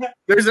whole.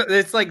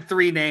 It's like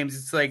 3 names.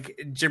 It's like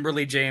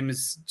Jimberly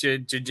James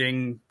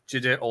Jing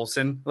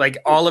Olsen. Like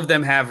all of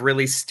them have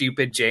really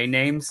stupid J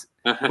names,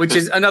 which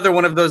is another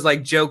one of those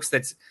like jokes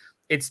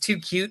it's too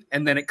cute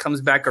and then it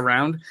comes back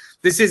around.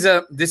 This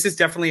is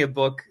definitely a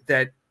book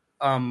that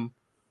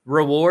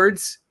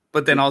rewards,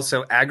 but then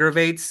also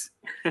aggravates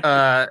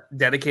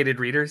dedicated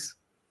readers.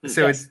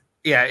 So it's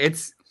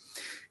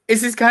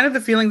just kind of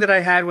the feeling that I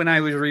had when I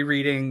was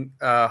rereading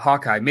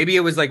Hawkeye. Maybe it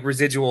was like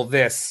residual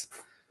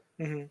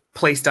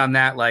placed on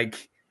that.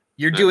 Like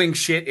you're doing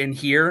shit in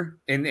here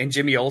in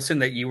Jimmy Olsen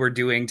that you were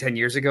doing 10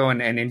 years ago.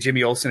 And in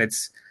Jimmy Olsen,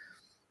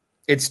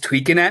 it's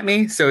tweaking at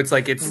me. So it's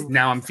like,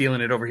 now I'm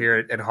feeling it over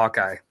here at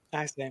Hawkeye.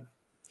 Nice name.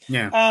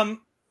 Yeah.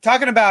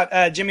 Talking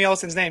about Jimmy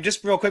Olsen's name,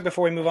 just real quick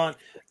before we move on.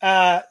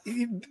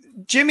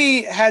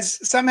 Jimmy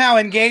has somehow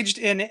engaged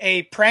in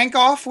a prank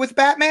off with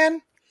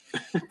Batman.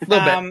 A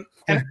little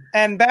bit.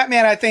 And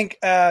Batman, I think,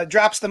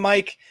 drops the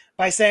mic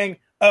by saying,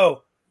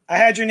 "Oh, I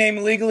had your name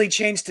legally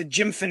changed to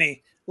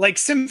Jimphony, like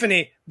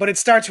symphony, but it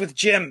starts with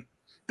Jim.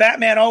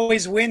 Batman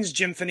always wins,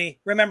 Jimphony.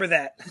 Remember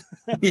that."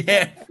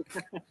 Yeah.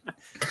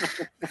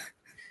 I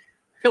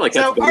feel like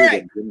that's better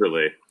than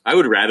Jimberly. I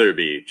would rather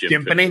be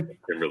Jimphony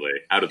Jimberly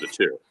out of the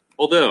 2.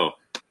 Although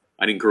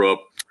I didn't grow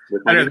up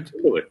with my name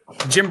Jimberly.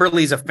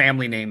 Jimberly's a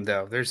family name,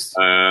 though. There's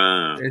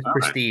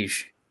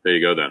prestige. Right. There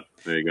you go, then.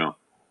 There you go.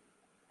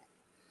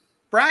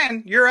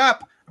 Brian, you're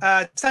up.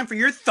 It's time for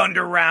your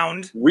Thunder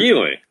Round.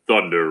 Really?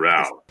 Thunder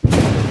Round.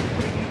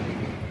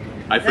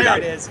 I forgot.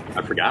 There it is.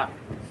 I forgot.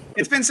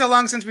 It's been so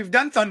long since we've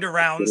done Thunder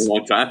Rounds. It's been a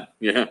long time.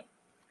 Yeah.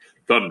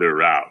 Thunder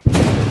Round.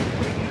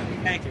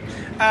 Thank you.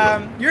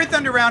 Your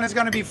Thunder Round is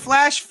going to be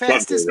Flash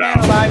Fastest Man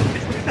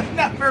Alive,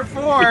 number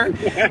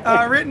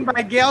 4, written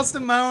by Gail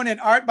Simone and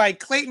art by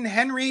Clayton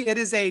Henry. It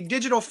is a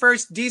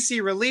digital-first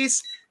DC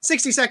release.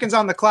 60 seconds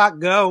on the clock.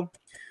 Go.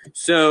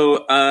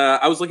 So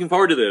I was looking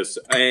forward to this,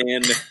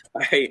 and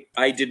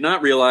I did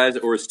not realize,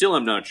 or still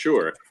I'm not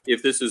sure,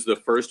 if this is the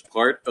first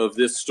part of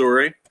this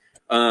story.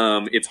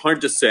 It's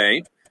hard to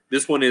say.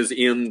 This one is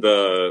in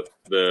the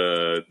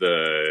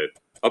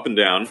up and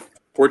down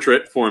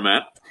portrait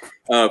format.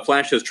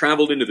 Flash has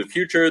traveled into the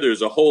future.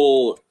 There's a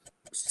whole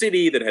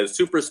city that has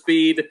super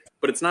speed,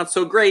 but it's not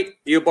so great.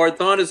 Eobard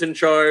Thawne is in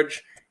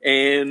charge,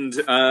 and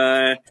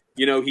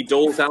he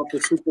doles out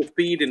the super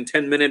speed in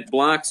 10-minute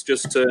blocks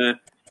just to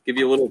give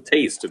you a little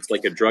taste. It's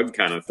like a drug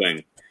kind of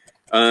thing.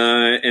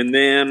 And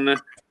then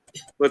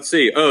let's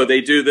see. Oh,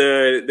 they do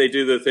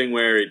the thing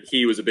where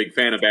he was a big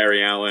fan of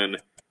Barry Allen,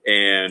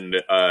 and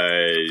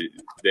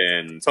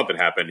then something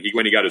happened.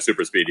 When he got his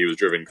super speed, he was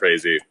driven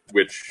crazy,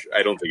 which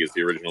I don't think is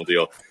the original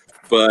deal.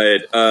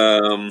 But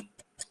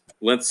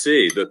let's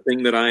see. The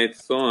thing that I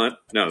thought,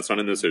 no, it's not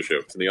in this issue.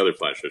 It's in the other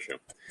Flash issue.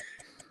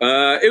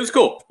 It was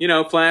cool.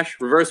 Flash,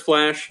 Reverse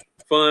Flash,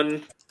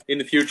 fun in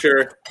the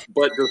future,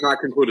 but does not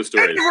conclude a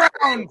story.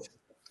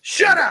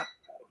 Shut up.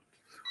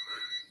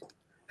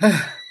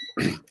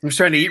 I was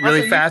trying to eat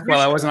really fast while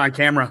I wasn't on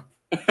camera.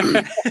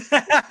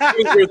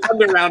 It was your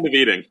thunder round of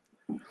eating.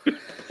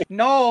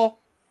 No.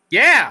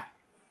 Yeah.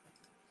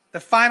 The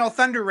final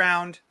thunder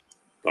round.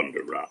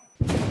 Thunder round.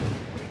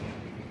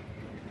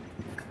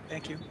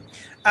 Thank you.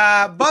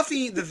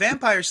 Buffy the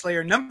Vampire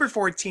Slayer, number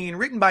 14,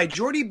 written by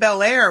Jordi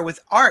Belair with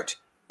art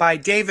by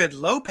David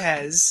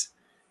Lopez.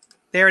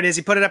 There it is.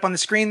 He put it up on the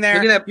screen there.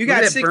 Look at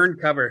that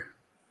burned cover.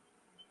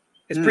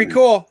 It's pretty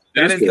cool.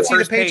 That is you the can see the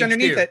first page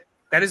underneath it.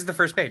 That is the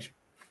first page.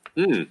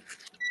 Oh,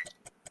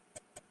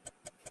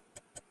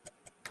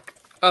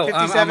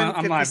 57,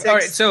 I'm live.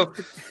 56. All right,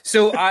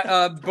 so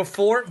I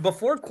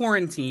before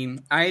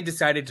quarantine, I had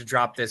decided to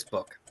drop this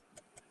book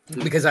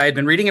because I had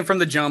been reading it from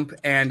the jump,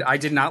 and I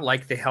did not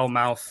like the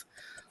Hellmouth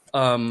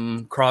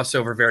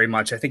crossover very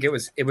much. I think it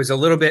was a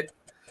little bit.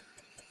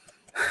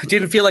 It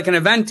didn't feel like an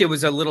event. It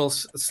was a little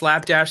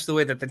slapdash the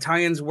way that the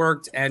tie-ins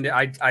worked, and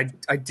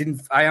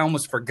I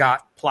almost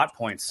forgot plot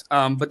points.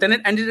 But then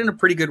it ended in a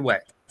pretty good way.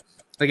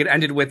 Like it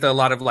ended with a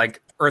lot of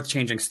like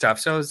earth-changing stuff.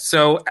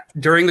 So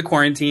during the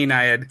quarantine,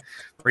 I had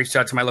reached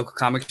out to my local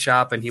comic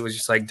shop, and he was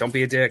just like, "Don't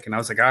be a dick." And I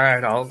was like, "All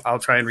right, I'll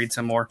try and read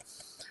some more."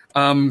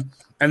 And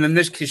then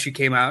this issue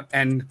came out,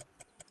 and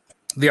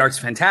the art's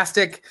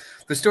fantastic.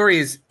 The story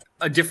is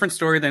a different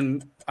story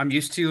than I'm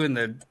used to in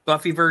the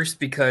Buffyverse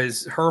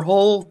because her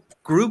whole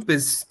group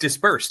is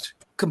dispersed,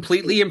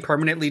 completely and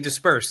permanently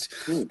dispersed.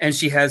 And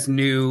she has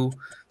new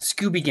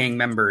Scooby Gang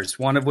members,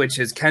 one of which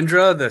is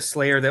Kendra, the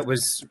Slayer that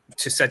was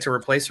set to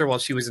replace her while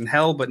she was in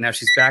hell, but now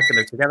she's back and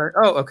they're together.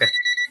 Oh, okay.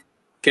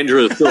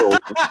 Kendra is still alive.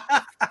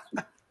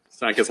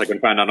 So I guess I can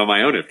find out on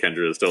my own if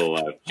Kendra is still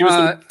alive. She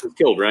was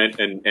killed, right?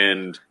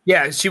 And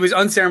yeah, she was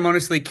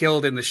unceremoniously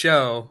killed in the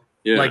show,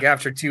 like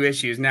after 2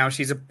 issues. Now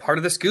she's a part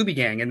of the Scooby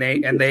Gang, and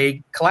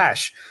they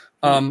clash.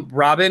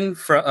 Robin,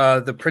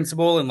 the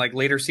principal in like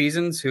later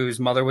seasons, whose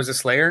mother was a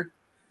Slayer.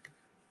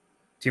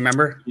 Do you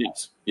remember?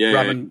 Yes. Yeah.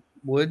 Robin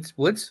Woods.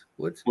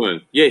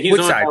 Yeah, he's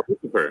Woodside. on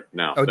Lucifer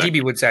now. Oh,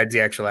 DB Woodside's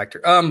the actual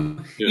actor.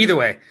 Either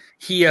way,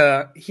 he's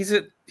a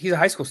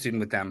high school student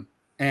with them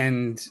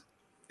and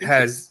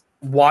has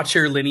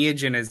Watcher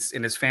lineage in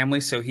his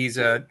family. So he's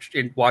a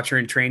Watcher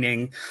in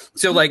training.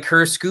 So like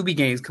her Scooby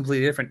Gang is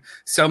completely different.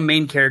 Some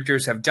main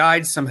characters have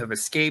died. Some have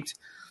escaped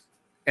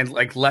and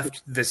like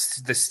left the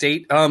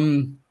state.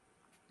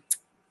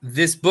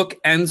 This book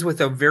ends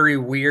with a very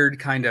weird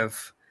kind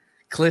of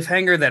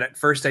cliffhanger that at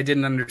first I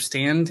didn't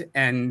understand,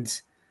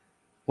 and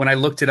when I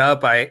looked it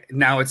up,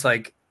 now it's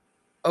like,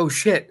 oh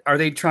shit, are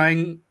they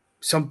trying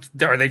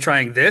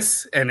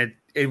this? And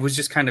it was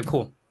just kind of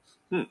cool.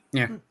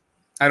 Yeah,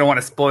 I don't want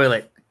to spoil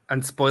it.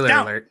 Spoiler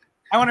alert.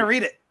 I want to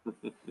read it.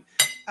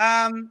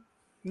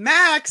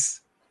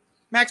 Max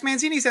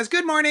Manzini says,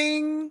 "Good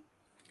morning."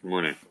 Good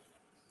morning.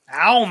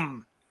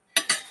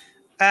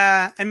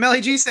 And Melly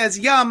G says,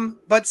 "Yum,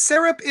 but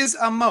syrup is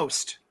a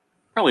most."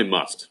 Probably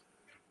must.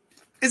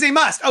 Is a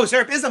must. Oh,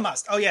 syrup is a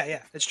must. Oh,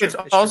 yeah. That's true. It's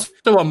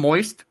also a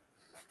moist.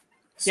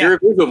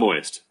 Syrup is a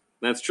moist.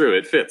 That's true.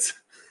 It fits.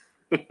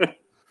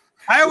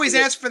 I always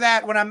ask for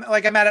that when I'm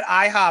at an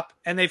IHOP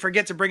and they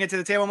forget to bring it to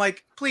the table. I'm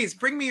like, please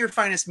bring me your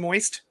finest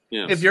moist.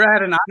 Yeah. If you're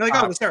at an IHOP, you're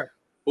like, oh, the syrup.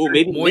 Oh,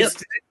 maybe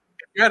moist. If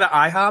you're at an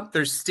IHOP,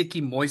 there's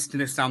sticky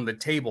moistness on the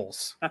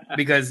tables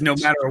because no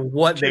matter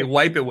what they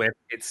wipe it with,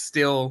 it's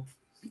still.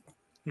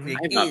 I've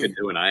not been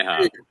doing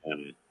IHOP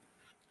in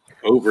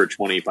over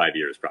 25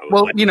 years, probably.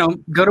 Well,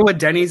 go to a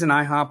Denny's and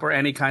IHOP or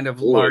any kind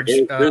of large.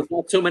 There's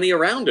not so many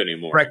around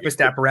anymore. Breakfast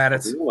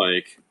apparatus.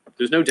 Like,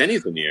 there's no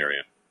Denny's in the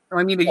area.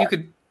 I mean,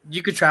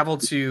 you could travel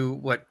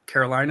to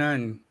Carolina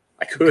and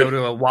I could go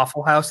to a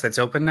Waffle House that's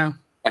open now.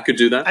 I could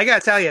do that. I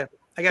gotta tell you.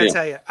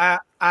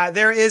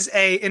 There is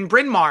in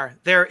Bryn Mawr,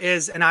 there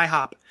is an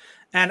IHOP.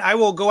 And I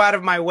will go out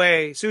of my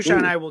way. Susha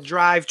and I will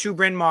drive to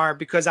Bryn Mawr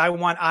because I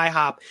want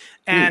IHOP.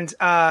 And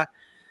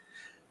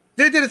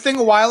they did a thing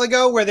a while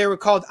ago where they were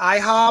called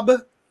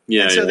IHOB.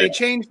 Yeah. And so they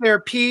changed their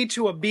P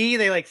to a B.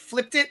 They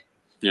flipped it.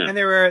 Yeah. And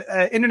they were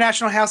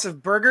International House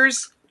of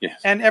Burgers.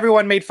 Yes. And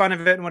everyone made fun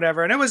of it and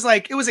whatever. And it was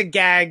a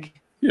gag.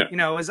 Yeah.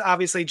 It was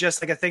obviously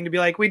just like a thing to be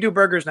like, we do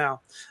burgers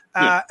now.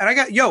 And I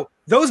got,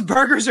 those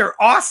burgers are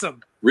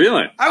awesome.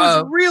 Really? I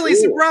was really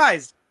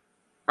surprised.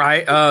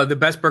 The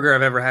best burger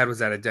I've ever had was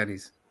at a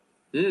Denny's.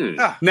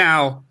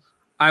 Now,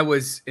 I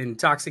was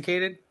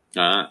intoxicated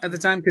at the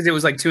time because it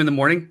was 2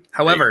 a.m.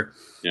 However,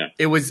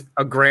 it was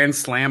a Grand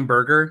Slam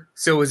burger.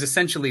 So it was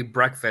essentially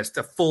breakfast,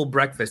 a full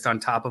breakfast on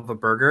top of a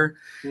burger.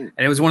 And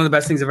it was one of the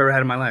best things I've ever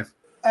had in my life.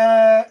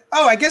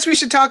 I guess we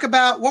should talk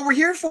about what we're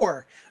here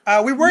for.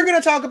 We were going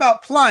to talk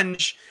about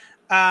Plunge,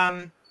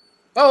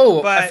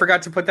 Oh, but I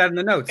forgot to put that in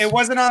the notes. It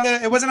wasn't on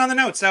the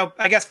notes, so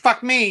I guess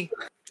fuck me.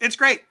 It's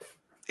great.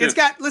 It's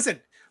got listen.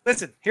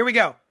 Here we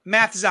go.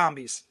 Math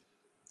zombies.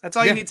 That's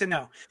all you need to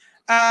know.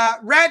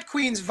 Rat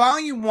Queens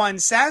Volume 1,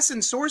 Sass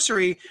and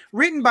Sorcery,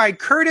 written by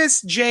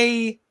Curtis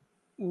J.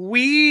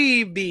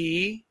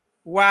 Wiebe.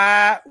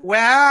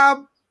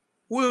 Wiebe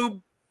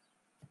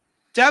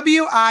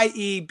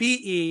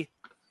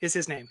is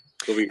his name.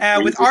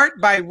 With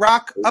art by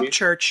Rock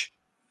Upchurch.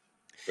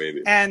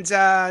 And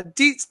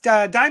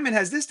Diamond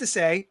has this to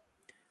say: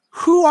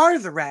 who are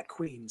the Rat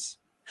Queens?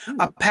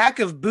 A pack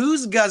of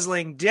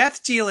booze-guzzling,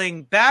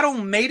 death-dealing battle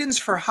maidens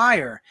for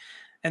hire,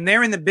 and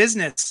they're in the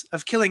business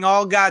of killing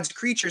all God's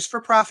creatures for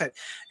profit.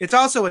 It's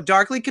also a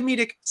darkly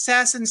comedic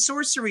Sass and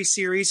Sorcery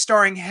series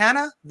starring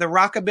Hannah, the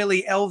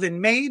rockabilly elven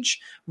mage,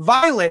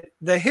 Violet,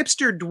 the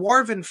hipster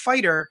dwarven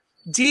fighter,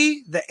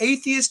 Dee, the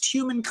atheist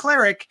human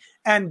cleric,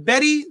 and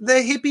Betty,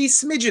 the hippie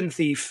smidgen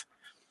thief.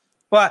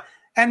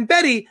 And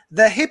Betty,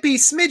 the hippie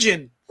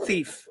smidgen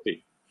thief.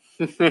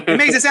 It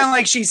makes it sound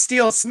like she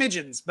steals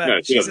smidgens,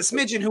 but she's a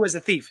smidgen who is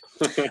a thief.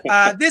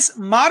 This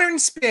modern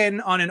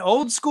spin on an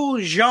old school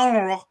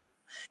genre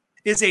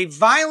is a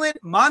violent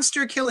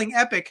monster-killing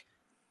epic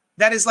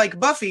that is like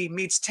Buffy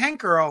meets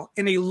Tank Girl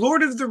in a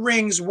Lord of the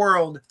Rings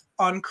world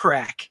on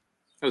crack.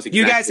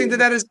 You guys think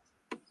that is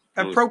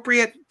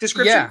appropriate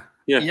description?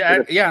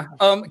 Yeah.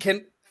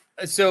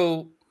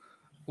 So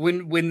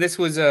when this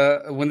was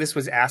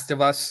asked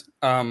of us,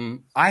 I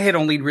had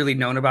only really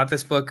known about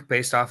this book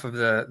based off of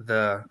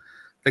the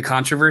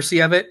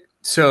controversy of it.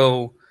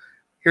 So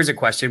here's a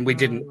question we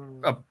didn't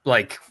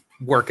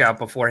work out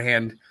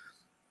beforehand.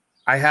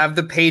 I have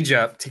the page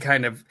up to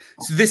kind of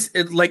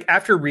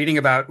after reading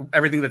about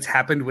everything that's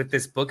happened with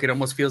this book, it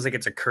almost feels like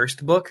it's a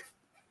cursed book.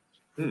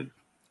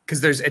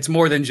 Because it's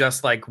more than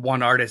just like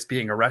one artist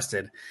being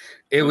arrested.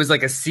 It was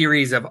like a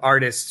series of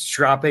artists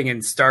dropping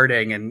and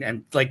starting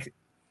and like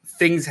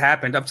things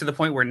happened up to the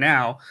point where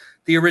now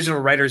the original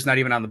writer is not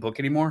even on the book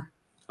anymore.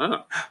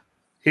 Oh.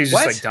 He's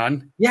just like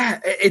done. Yeah,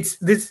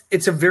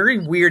 it's a very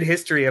weird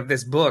history of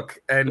this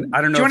book, and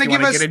I don't know if you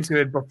want to get into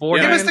it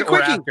beforehand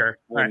or after.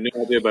 I have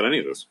no idea about any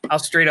of this. I'll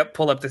straight up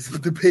pull up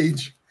the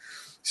page.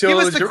 So give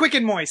us the quick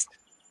and moist.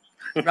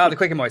 The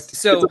quick and moist.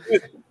 So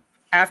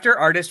after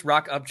artist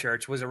Rock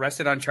Upchurch was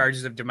arrested on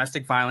charges of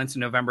domestic violence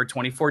in November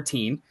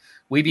 2014,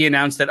 Wiebe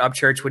announced that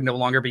Upchurch would no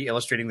longer be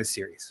illustrating the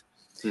series.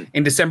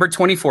 In December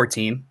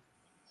 2014,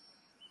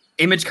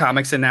 Image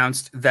Comics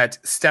announced that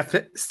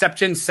Stepjen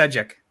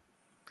Sejic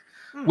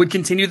would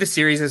continue the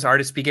series as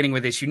artist beginning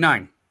with issue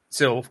 9.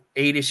 So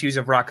 8 issues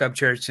of Rock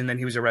Upchurch, and then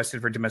he was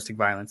arrested for domestic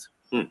violence.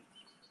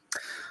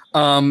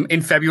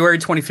 In February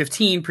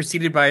 2015,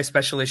 preceded by a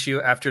special issue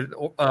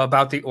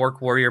about the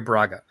Orc Warrior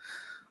Braga.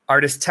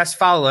 Artist Tess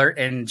Fowler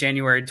in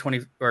January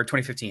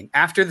 2015.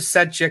 After the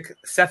Sejic,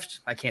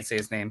 I can't say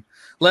his name,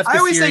 left the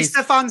series. I always say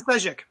Stefan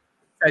Sejic.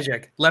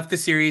 Sejic left the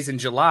series in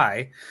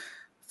July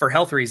for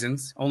health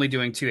reasons, only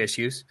doing 2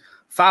 issues.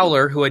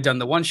 Fowler, who had done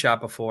the one-shot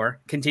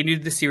before,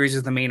 continued the series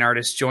as the main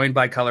artist, joined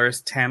by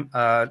colorist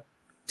Tamara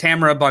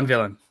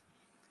Bonvillain.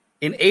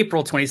 In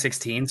April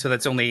 2016, so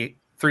that's only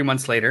 3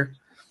 months later,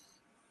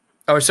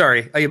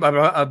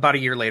 about a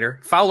year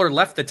later, Fowler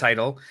left the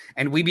title,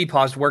 and Wiebe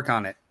paused work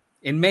on it.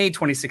 In May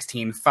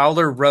 2016,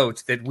 Fowler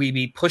wrote that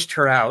Wiebe pushed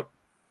her out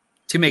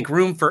to make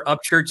room for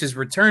Upchurch's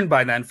return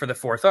by then for the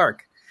 4th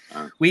arc.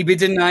 Wiebe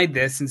denied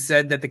this and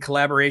said that the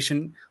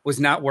collaboration was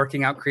not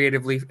working out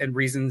creatively, and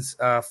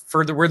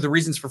were the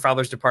reasons for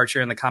Fowler's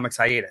departure and the comics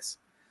hiatus.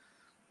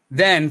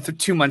 Then,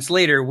 2 months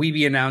later,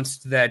 Wiebe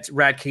announced that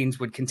Rat Queens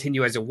would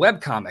continue as a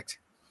webcomic.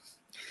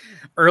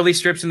 Early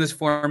strips in this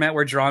format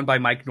were drawn by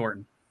Mike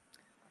Norton.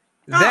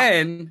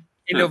 Then,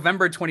 in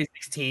November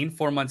 2016,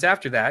 4 months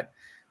after that,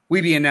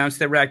 Wiebe announced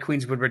that Rat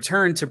Queens would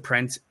return to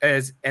print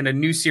and a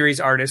new series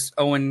artist,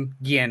 Owen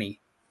Guiani.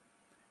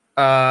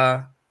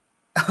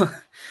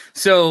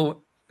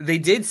 So they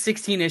did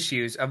 16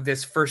 issues of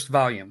this first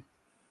volume,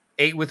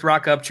 8 with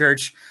Rock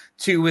Upchurch,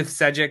 2 with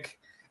Sejic,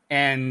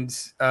 and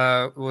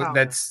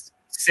that's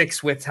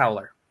 6 with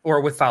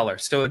Fowler.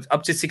 So it's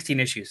up to 16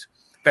 issues.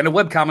 Then a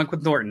webcomic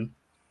with Norton.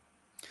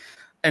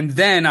 And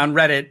then on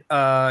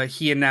Reddit,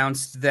 he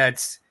announced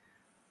that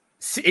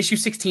issue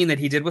 16 that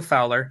he did with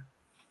Fowler,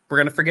 we're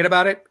going to forget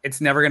about it.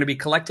 It's never going to be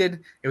collected.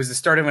 It was the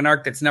start of an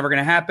arc that's never going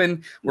to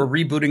happen. We're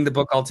rebooting the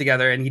book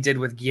altogether, and he did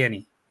with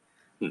Guiani.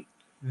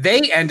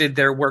 They ended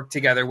their work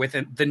together with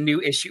the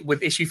new issue,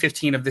 with issue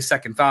 15 of the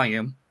second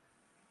volume.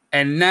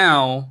 And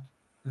now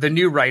the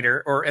new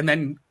writer, and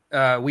then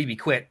Wiebe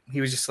quit.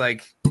 He was just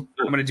like, I'm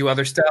going to do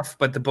other stuff,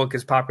 but the book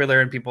is popular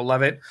and people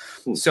love it.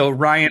 So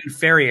Ryan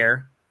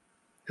Ferrier,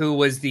 who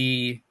was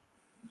the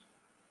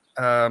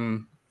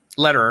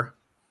letterer,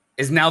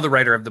 is now the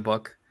writer of the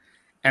book.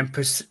 And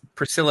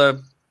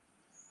Priscilla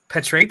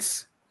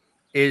Petrates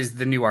is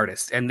the new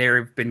artist, and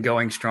they've been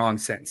going strong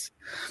since.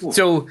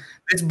 So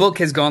this book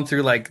has gone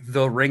through like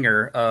the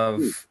ringer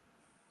of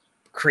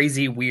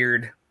crazy,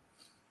 weird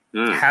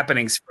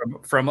happenings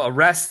from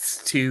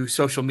arrests to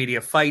social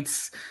media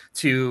fights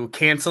to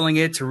canceling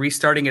it to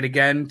restarting it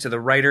again to the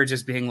writer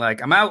just being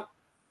like, I'm out,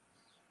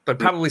 but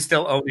probably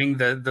still owning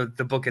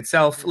the book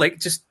itself. Like,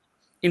 just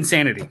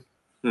insanity.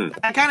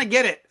 I kind of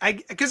get it.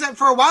 Because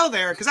for a while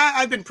there, because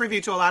I've been privy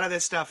to a lot of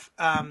this stuff.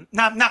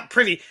 Not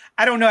privy.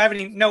 I don't know. I have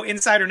no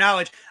insider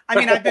knowledge. I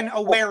mean, I've been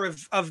aware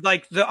of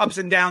like the ups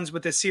and downs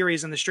with this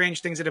series and the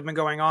strange things that have been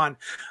going on.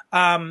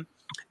 And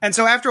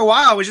so after a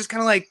while, I was just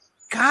kind of like,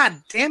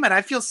 God damn it!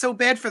 I feel so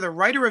bad for the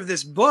writer of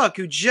this book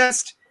who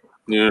just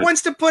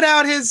wants to put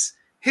out his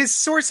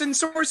source and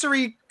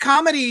sorcery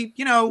comedy,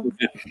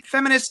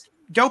 feminist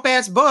dope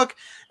ass book,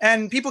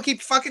 and people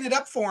keep fucking it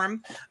up for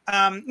him.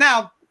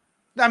 Now,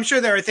 I'm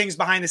sure there are things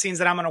behind the scenes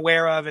that I'm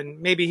unaware of,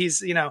 and maybe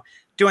he's,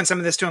 doing some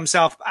of this to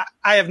himself.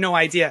 I have no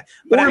idea.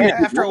 But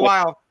after a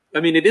while,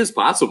 I mean, it is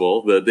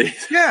possible that they.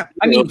 Yeah,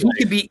 I mean,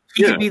 he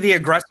could be the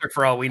aggressor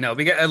for all we know.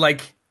 Because,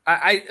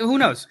 I who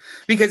knows?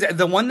 Because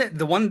the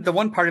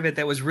one part of it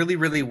that was really,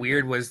 really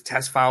weird was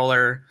Tess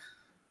Fowler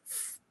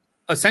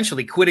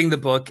essentially quitting the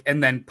book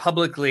and then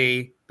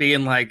publicly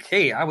being like,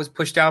 "Hey, I was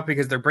pushed out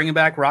because they're bringing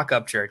back Rock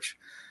Up Church."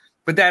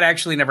 But that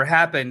actually never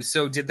happened.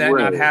 So did that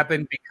not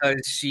happen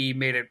because she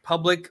made it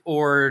public,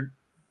 or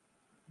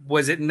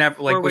was it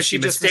never like, was she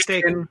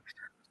mistaken?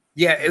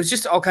 Yeah, it was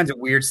just all kinds of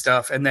weird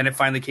stuff. And then it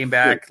finally came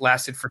back,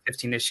 lasted for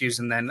 15 issues.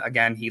 And then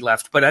again, he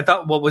left. But I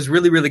thought what was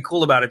really, really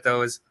cool about it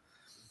though, is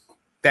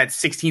that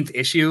 16th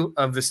issue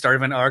of the start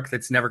of an arc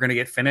that's never going to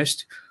get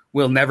finished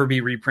will never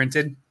be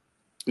reprinted.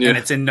 Yeah. And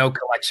it's in no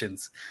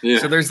collections. Yeah.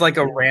 So there's like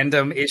a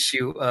random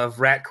issue of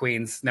Rat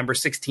Queens, number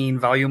 16,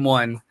 volume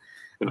 1.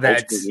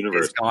 That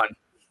is gone.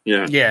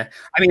 Yeah. Yeah.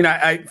 I mean,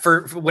 I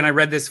for when I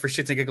read this for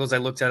shits and giggles, I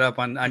looked it up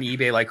on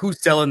eBay, like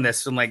who's selling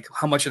this and like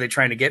how much are they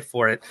trying to get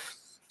for it?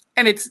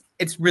 And it's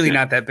really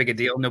not that big a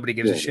deal. Nobody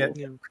gives a shit.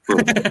 Yeah.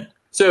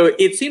 So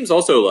it seems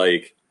also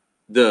like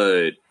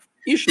the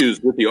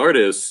issues with the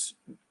artists,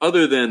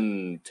 other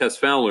than Tess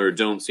Fowler,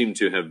 don't seem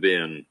to have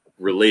been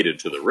related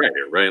to the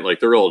writer, right?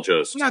 Like they're all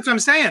just. That's what I'm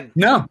saying.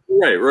 No.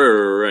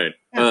 Right.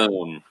 Yeah.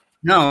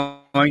 No,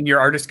 I mean your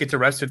artist gets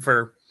arrested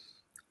for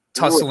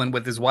tussling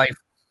with his wife.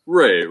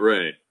 Right.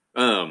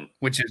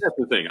 Which is that's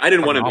the thing. I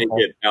didn't want to make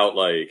it out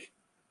like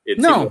it.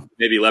 No,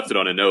 maybe left it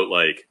on a note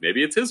like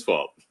maybe it's his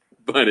fault,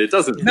 but it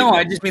doesn't. No,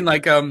 I just mean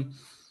like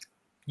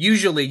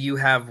usually you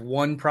have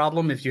one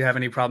problem if you have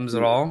any problems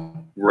at all.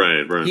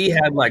 Right. He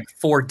had like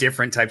 4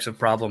 different types of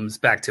problems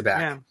back to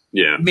back.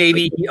 Yeah.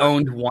 Maybe he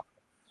owned one,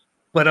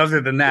 but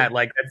other than that,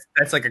 like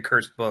that's like a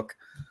cursed book.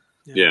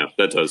 Yeah,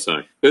 that does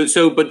suck.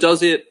 So, but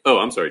does it? Oh,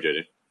 I'm sorry,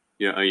 JD.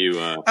 Yeah, are you?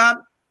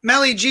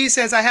 Melly G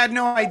says, I had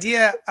no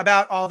idea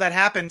about all that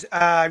happened.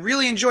 I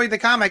really enjoyed the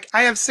comic.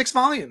 I have 6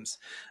 volumes,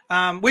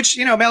 which,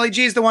 Melly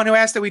G is the one who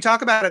asked that we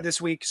talk about it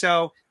this week.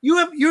 So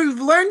you've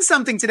learned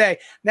something today.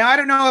 Now, I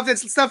don't know if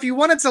it's stuff you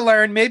wanted to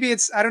learn. Maybe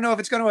I don't know if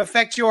it's going to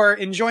affect your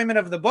enjoyment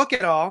of the book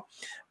at all,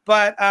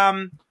 but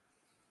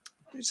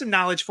there's some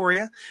knowledge for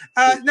you.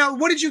 Now,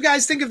 what did you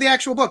guys think of the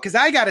actual book? Because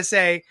I got to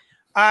say,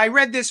 I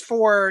read this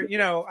for,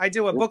 I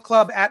do a book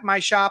club at my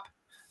shop.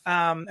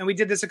 And we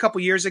did this a couple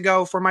years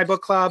ago for my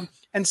book club.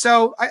 And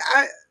so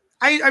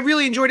I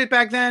really enjoyed it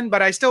back then,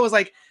 but I still was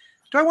like,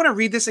 do I want to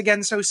read this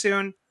again so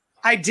soon?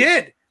 I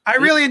did. I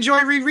really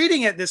enjoyed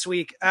rereading it this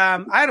week.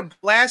 I had a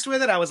blast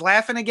with it. I was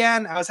laughing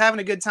again. I was having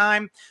a good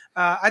time.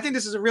 I think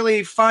this is a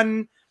really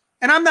fun,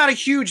 and I'm not a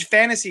huge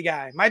fantasy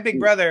guy. My big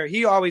brother,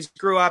 he always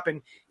grew up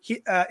in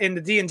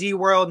the D&D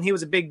world, and he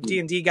was a big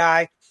D&D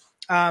guy.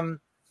 And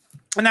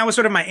that was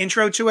sort of my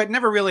intro to it.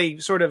 Never really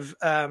sort of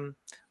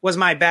was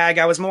my bag.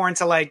 I was more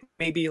into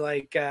maybe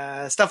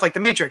stuff like The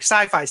Matrix,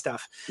 sci-fi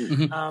stuff.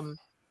 Mm-hmm.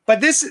 But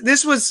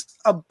this was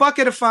a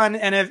bucket of fun.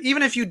 And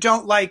even if you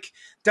don't like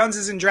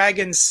Dungeons and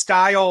Dragons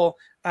style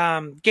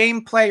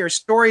gameplay or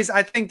stories,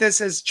 I think this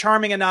is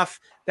charming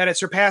enough that it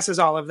surpasses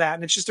all of that.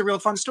 And it's just a real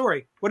fun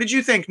story. What did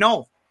you think,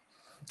 Noel?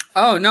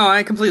 Oh, no,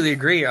 I completely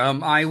agree.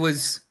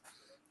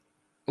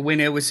 When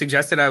it was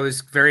suggested, I was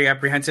very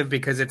apprehensive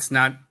because it's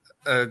not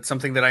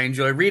something that I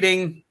enjoy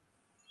reading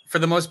for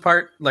the most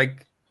part,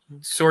 like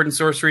sword and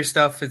sorcery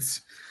stuff.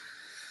 It's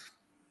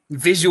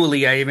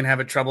visually, I even have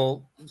a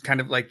trouble kind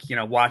of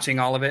watching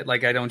all of it.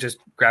 Like I don't just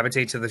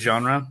gravitate to the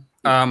genre.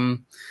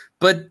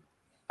 But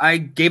I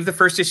gave the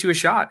first issue a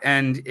shot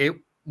and it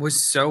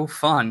was so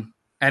fun,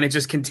 and it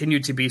just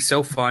continued to be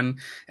so fun.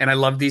 And I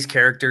love these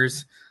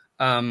characters.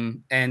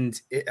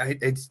 And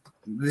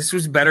this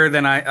was better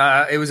than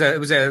it was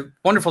a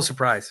wonderful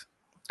surprise.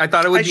 I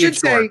thought it would be a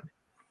chore.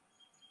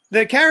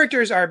 The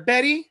characters are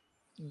Betty,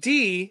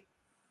 Dee,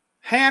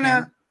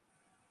 Hannah,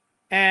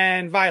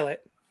 and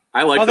Violet.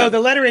 I like Although the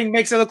lettering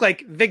makes it look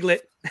like Viglet.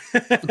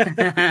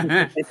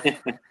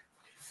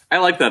 I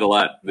like that a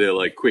lot.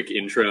 The quick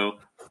intro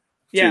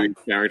to each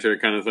character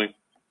kind of thing.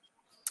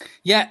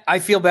 Yeah, I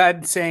feel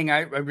bad saying I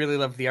really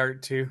love the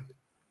art too.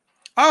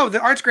 Oh, the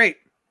art's great.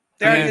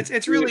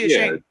 It's really a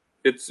shame.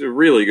 It's a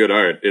really good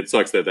art. It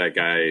sucks that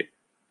guy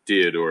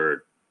did,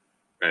 or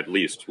at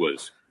least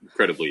was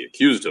incredibly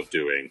accused of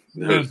doing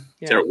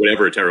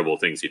whatever terrible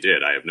things he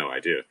did. I have no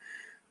idea.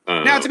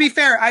 Now, to be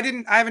fair, I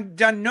haven't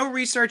done no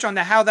research on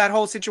how that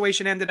whole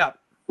situation ended up.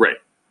 Right.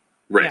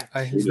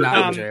 He's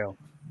not in jail.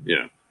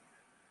 Yeah.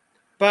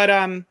 But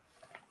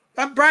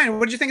Brian,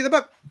 what did you think of the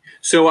book?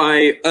 So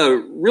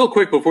real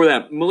quick before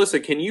that, Melissa,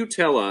 can you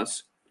tell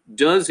us,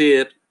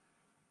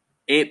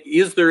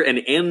 is there an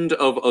end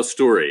of a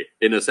story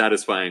in a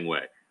satisfying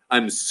way?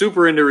 I'm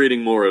super into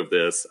reading more of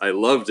this. I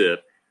loved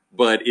it.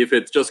 But if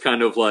it's just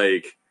kind of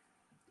like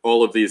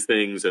all of these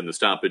things and the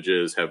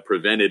stoppages have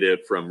prevented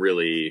it from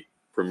really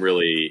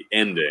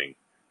ending,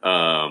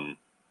 I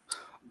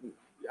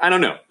don't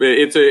know.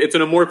 It's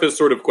an amorphous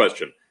sort of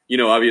question. You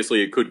know,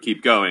 obviously it could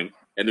keep going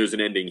and there's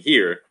an ending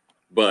here,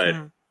 but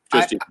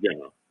just in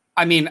general.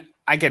 I mean,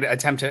 I could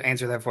attempt to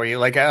answer that for you.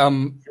 Like,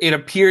 it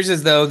appears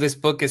as though this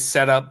book is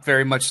set up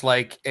very much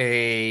like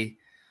a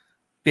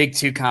Big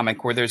Two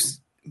comic where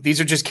these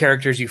are just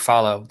characters you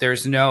follow.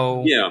 There's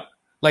no,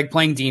 like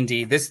playing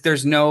D&D,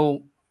 there's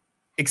no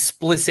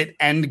explicit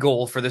end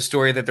goal for the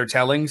story that they're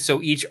telling.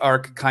 So each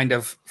arc kind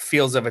of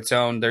feels of its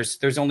own.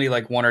 There's only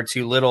like one or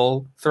two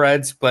little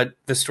threads, but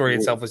the story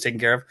itself was taken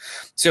care of.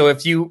 So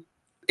if you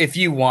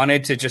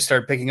wanted to just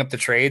start picking up the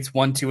trades,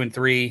 1, 2, and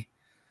 3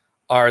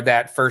 are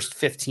that first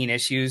 15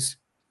 issues.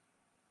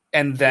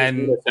 And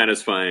then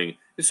satisfying.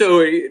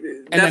 So,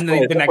 and then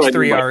the next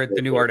 3 are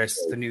the new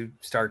artists, the new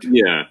start.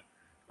 Yeah.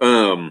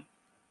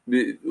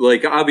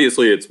 Like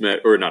obviously it's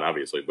meant, or not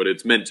obviously, but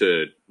it's meant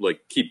to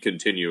like keep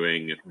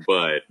continuing.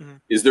 But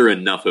is there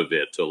enough of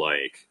it to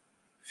like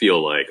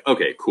feel like,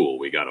 okay, cool,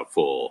 we got a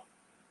full,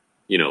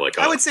 like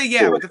I would say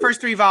with the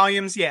first 3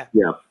 volumes, yeah.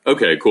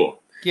 Okay,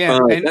 cool. Yeah,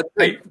 that's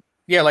great.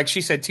 Like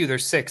she said too,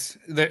 there's 6.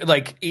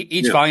 Like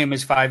each volume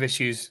is 5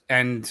 issues,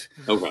 and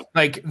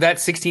like that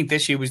 16th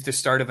issue was the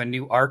start of a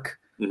new arc,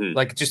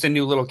 like just a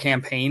new little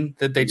campaign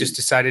that they just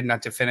decided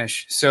not to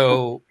finish.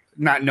 So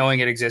not knowing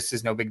it exists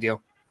is no big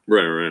deal.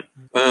 Right.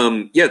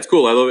 Yeah, it's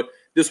cool. I love it.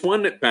 This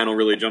one panel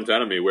really jumped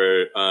out at me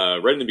where,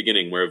 right in the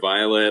beginning, where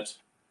Violet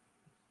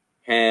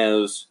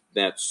has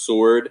that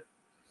sword,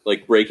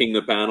 like breaking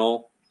the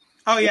panel.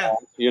 Oh yeah.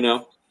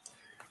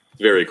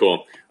 Very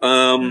cool.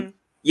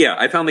 Yeah,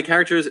 I found the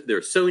characters,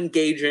 they're so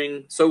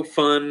engaging, so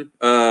fun.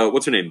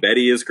 What's her name?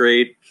 Betty is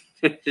great.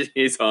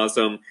 She's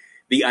awesome.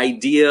 The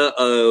idea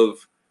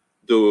of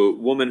the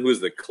woman who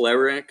is the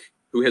cleric,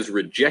 who has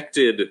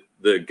rejected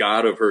the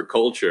god of her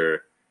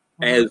culture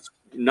as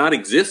not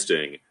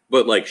existing,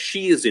 but like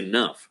she is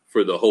enough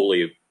for the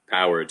holy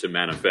power to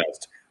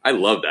manifest. I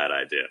love that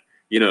idea.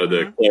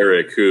 The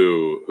cleric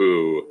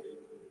who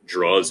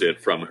draws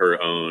it from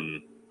her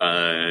own,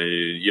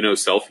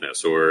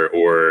 selfness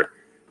or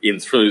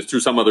through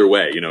some other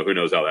way. Who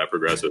knows how that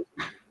progresses.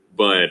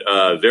 But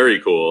very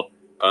cool.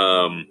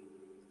 The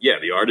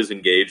art is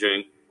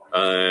engaging.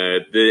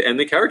 And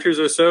the characters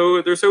are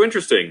so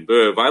interesting.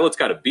 The Violet's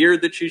got a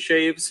beard that she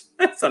shaves.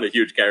 That's not a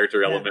huge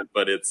character element,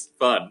 but it's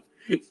fun.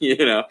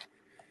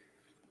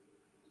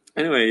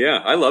 Anyway,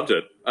 I loved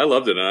it.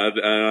 And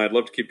I'd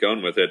love to keep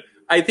going with it.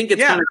 I think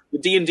it's kind of the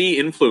D&D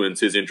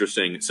influence is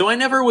interesting. So I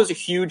never was a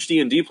huge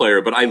D&D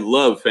player, but I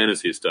love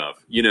fantasy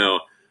stuff.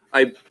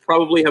 I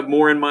probably have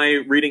more in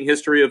my reading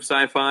history of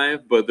sci-fi,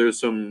 but there's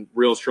some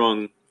real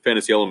strong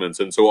fantasy elements,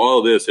 and so all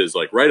of this is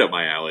like right up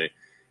my alley.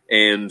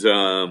 And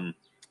the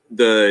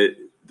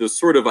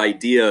sort of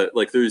idea,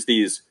 like there's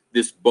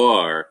this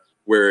bar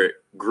where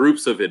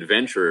groups of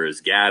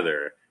adventurers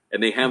gather,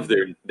 and they have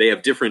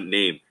different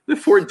names. The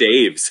 4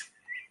 Daves.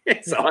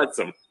 It's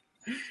awesome.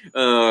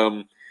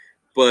 But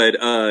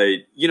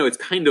it's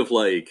kind of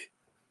like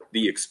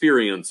the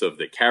experience of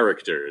the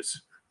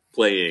characters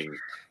playing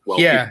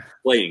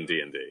playing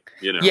D&D.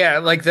 Yeah,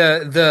 like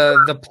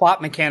the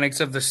plot mechanics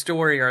of the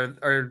story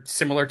are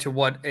similar to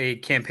what a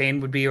campaign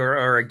would be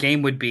or a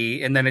game would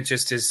be, and then it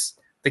just is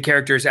the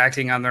characters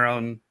acting on their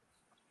own,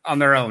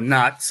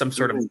 not some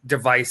sort of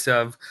device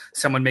of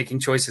someone making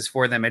choices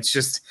for them. It's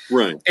just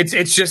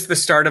it's just the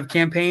start of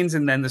campaigns,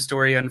 and then the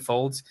story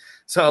unfolds.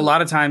 So a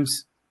lot of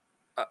times,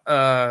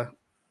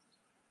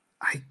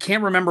 I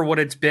can't remember what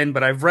it's been,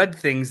 but I've read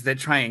things that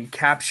try and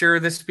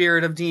capture the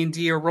spirit of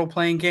D&D or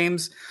role-playing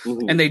games,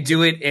 and they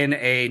do it in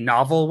a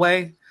novel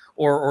way,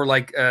 or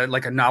like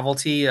a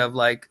novelty of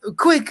like,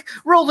 quick,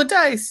 roll the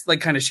dice, like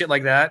kind of shit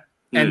like that.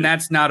 And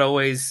that's not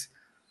always,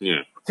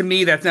 to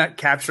me, that's not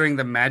capturing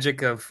the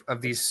magic of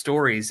these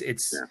stories.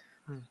 It's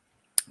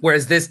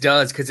whereas this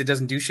does, because it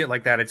doesn't do shit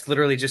like that. It's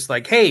literally just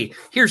like, hey,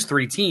 here's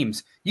 3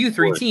 teams. You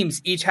 3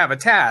 teams each have a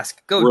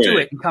task. Go do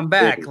it and come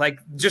back. Like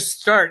just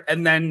start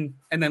and then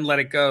let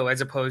it go, as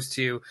opposed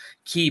to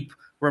keep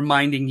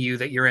reminding you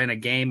that you're in a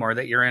game or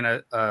that you're in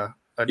an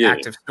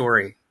active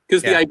story.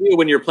 Because the idea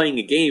when you're playing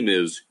a game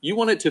is you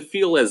want it to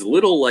feel as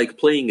little like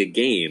playing a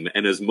game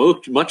and as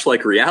much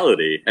like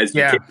reality as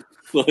you can.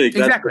 Like,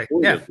 exactly.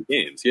 That's the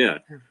games.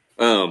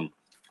 I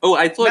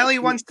thought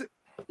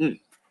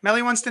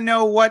Melly wants to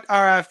know what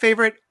our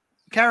favorite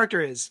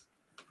character is.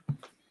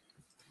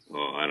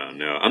 Oh, I don't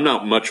know. I'm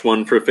not much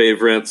one for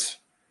favorites.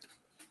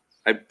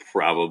 There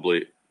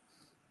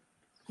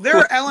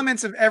are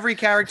elements of every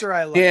character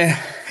I like. Yeah,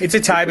 it's a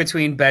tie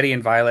between Betty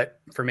and Violet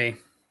for me.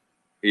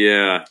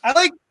 Yeah.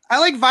 I I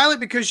like Violet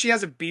because she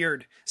has a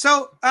beard.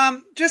 So,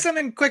 just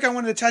something quick I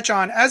wanted to touch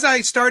on. As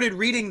I started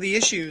reading the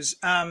issues,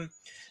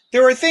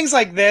 there were things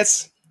like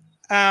this,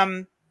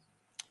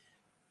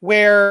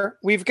 where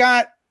we've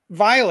got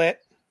Violet,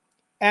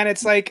 and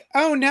it's like,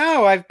 oh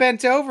no, I've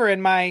bent over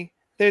and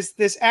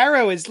this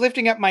arrow is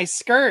lifting up my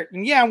skirt,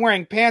 and yeah, I'm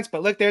wearing pants,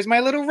 but look, there's my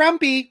little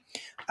rumpy.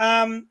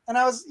 And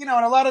I was, and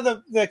a lot of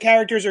the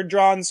characters are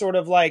drawn sort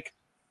of like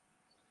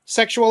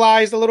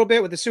sexualized a little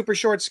bit with the super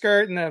short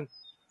skirt and the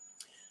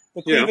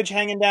cleavage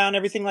hanging down,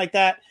 everything like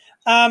that.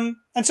 And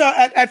so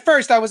at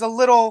first I was a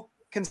little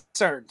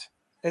concerned.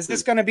 Is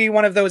this going to be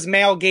one of those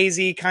male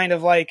gazy kind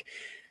of like,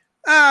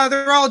 oh,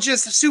 they're all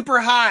just super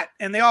hot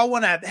and they all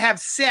want to have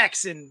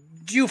sex and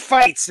do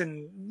fights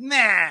and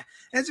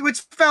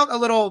which felt a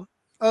little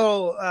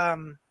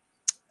douchey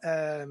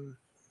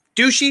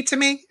to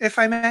me, if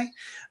I may.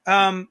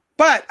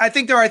 But I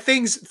think there are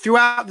things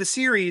throughout the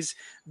series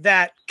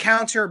that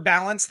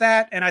counterbalance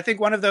that. And I think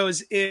one of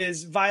those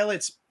is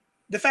Violet's,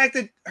 the fact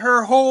that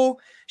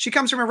she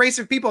comes from a race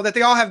of people that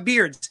they all have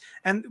beards.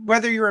 And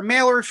whether you're a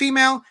male or a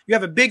female, you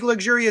have a big,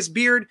 luxurious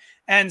beard.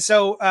 And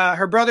so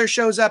her brother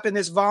shows up in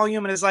this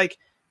volume and is like,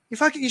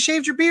 you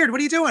shaved your beard. What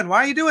are you doing?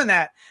 Why are you doing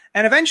that?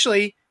 And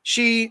eventually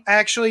she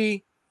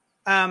actually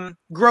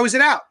grows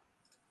it out.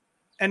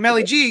 And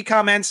Melly G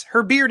comments,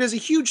 her beard is a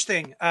huge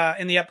thing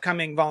in the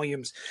upcoming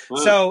volumes.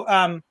 Wow. So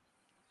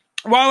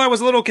while I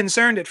was a little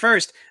concerned at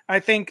first, I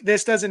think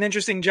this does an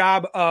interesting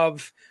job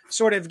of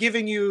sort of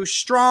giving you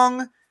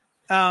strong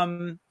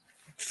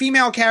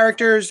female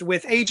characters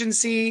with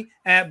agency,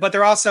 but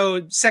they're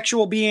also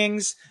sexual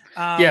beings.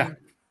 I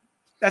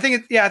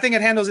think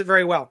it handles it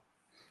very well.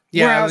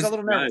 Yeah, I was a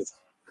little nervous.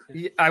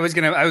 I was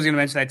gonna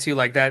mention that too.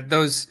 Like that,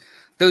 those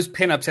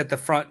pinups at the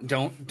front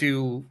don't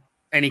do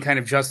any kind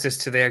of justice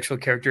to the actual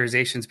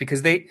characterizations,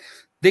 because they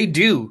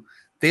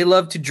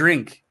love to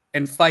drink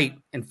and fight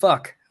and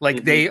fuck.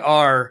 Like they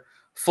are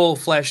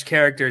full-fleshed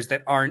characters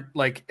that aren't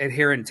like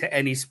adherent to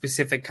any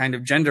specific kind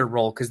of gender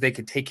role, because they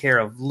could take care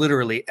of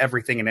literally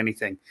everything and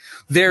anything.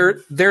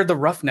 They're the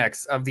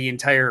roughnecks of the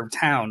entire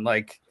town.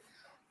 Like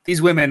these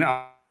women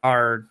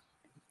are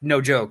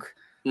no joke.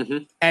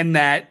 And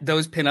that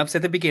those pinups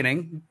at the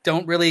beginning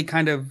don't really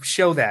kind of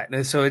show that.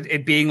 And so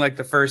it being like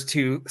the first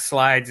two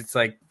slides, it's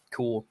like,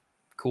 cool,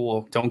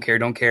 don't care.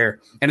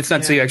 And it's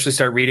not until you actually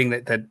start reading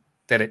that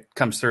it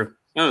comes through.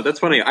 Oh, that's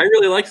funny. I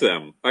really liked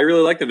them.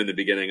 In the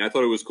beginning. I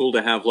thought it was cool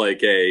to have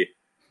like a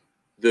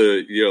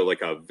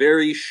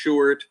very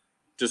short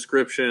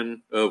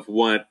description of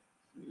what,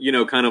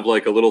 kind of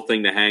like a little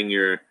thing to hang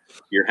your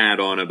hat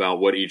on about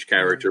what each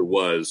character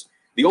was.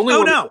 The only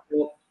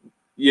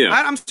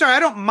I'm sorry, I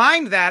don't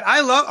mind that.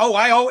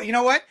 You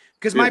know what?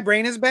 Because my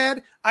brain is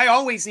bad, I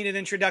always need an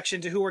introduction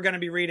to who we're going to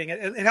be reading.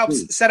 It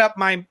helps set up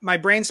my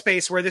brain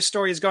space where this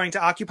story is going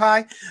to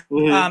occupy.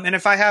 And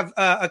if I have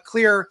a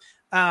clear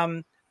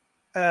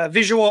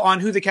visual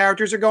on who the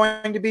characters are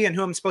going to be and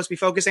who I'm supposed to be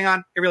focusing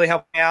on, it really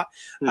helped me out.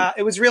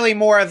 It was really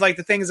more of like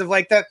the things of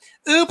like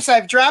oops,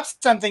 I've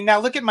dropped something. Now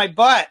look at my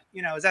butt.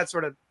 Is that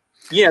sort of.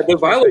 Yeah, the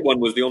Violet one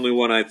was the only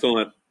one I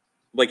thought,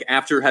 like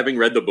after having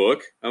read the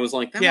book, I was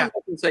like, that one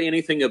doesn't say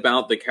anything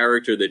about the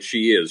character that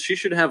she is. She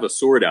should have a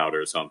sword out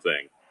or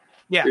something.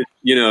 Yeah.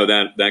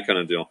 That kind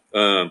of deal.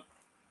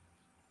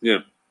 Yeah.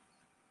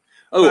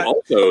 Oh,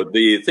 also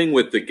the thing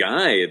with the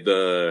guy,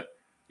 the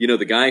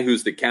guy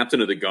who's the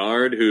captain of the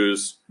guard,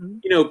 who's,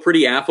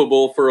 pretty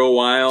affable for a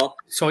while.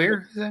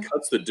 Sawyer?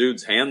 Cuts the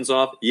dude's hands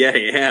off.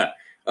 Yeah.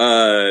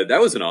 That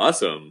was an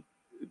awesome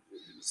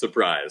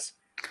surprise.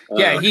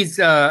 Yeah, he's,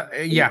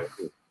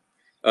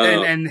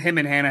 and him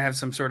and Hannah have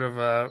some sort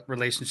of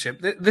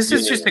relationship. This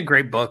is just a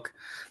great book.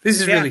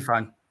 This is really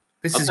fun.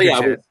 This is good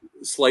shit. I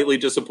was slightly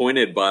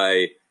disappointed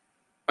I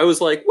was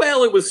like,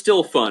 well, it was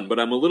still fun, but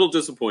I'm a little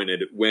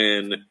disappointed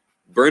when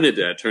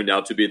Bernadette turned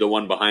out to be the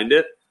one behind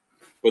it,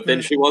 but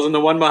then she wasn't the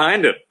one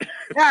behind it.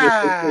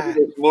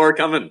 There's more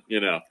coming,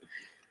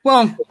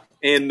 Well,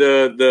 and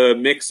the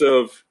mix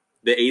of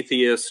the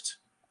atheist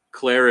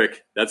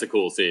cleric, that's a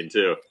cool scene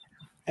too.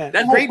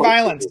 That's great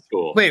violence.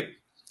 Cool. Wait,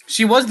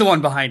 she was the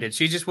one behind it.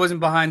 She just wasn't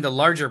behind the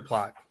larger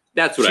plot.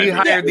 That's what she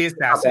hired the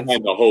assassins.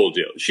 Behind the whole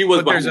deal. She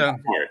was behind the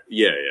part.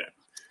 Yeah.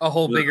 A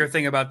whole bigger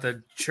thing about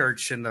the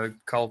church and the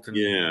cult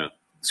and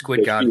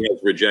Squid God. She has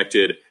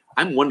rejected.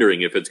 I'm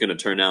wondering if it's going to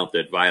turn out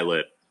that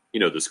Violet,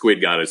 the Squid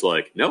God, is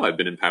like, no, I've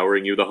been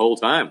empowering you the whole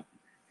time.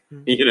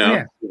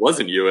 It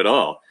wasn't you at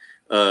all.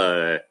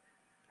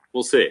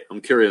 We'll see.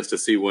 I'm curious to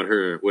see what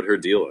her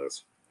deal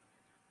is.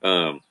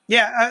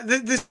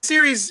 The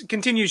series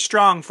continues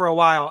strong for a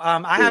while.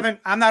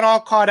 I'm not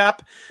all caught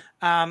up.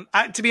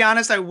 To be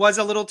honest, I was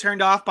a little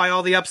turned off by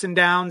all the ups and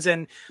downs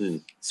and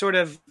sort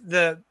of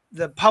the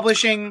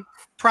publishing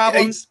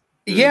problems.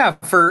 Yeah,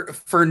 for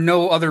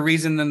no other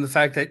reason than the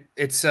fact that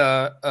it's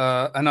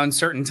an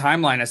uncertain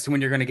timeline as to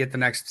when you're going to get the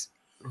next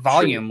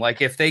volume.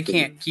 Like if they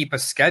can't keep a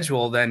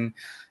schedule, then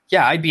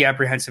I'd be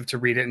apprehensive to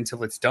read it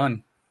until it's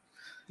done.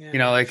 You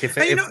know, like if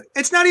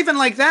it's not even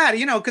like that,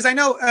 you know, because I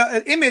know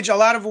Image, a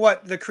lot of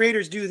what the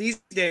creators do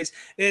these days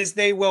is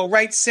they will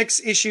write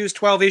 6 issues,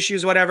 12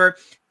 issues, whatever,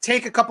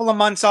 take a couple of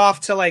months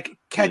off to like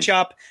catch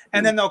up,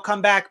 and then they'll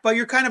come back. But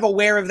you're kind of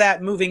aware of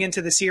that moving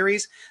into the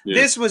series.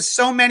 Yeah. This was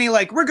so many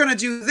like, we're going to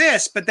do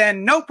this, but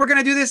then nope, we're going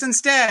to do this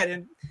instead.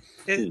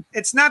 And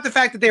it's not the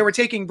fact that they were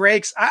taking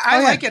breaks.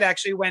 I like it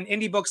actually when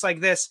indie books like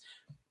this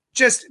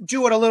just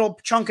do it a little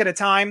chunk at a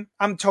time.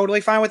 I'm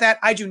totally fine with that.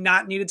 I do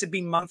not need it to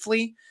be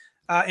monthly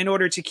in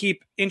order to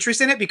keep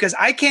interest in it, because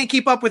I can't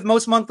keep up with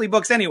most monthly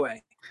books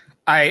anyway.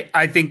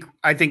 I think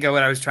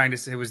what I was trying to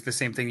say was the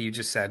same thing you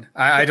just said.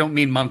 I don't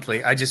mean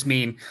monthly. I just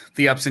mean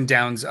the ups and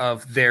downs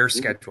of their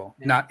schedule,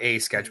 not a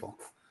schedule.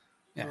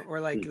 Yeah.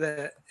 Or like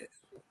the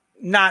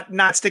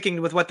not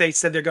sticking with what they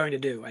said they're going to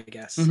do, I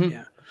guess. Mm-hmm.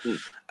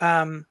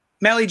 Yeah.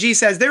 Melly G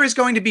says there is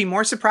going to be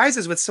more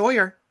surprises with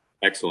Sawyer.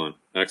 Excellent.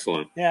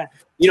 Yeah.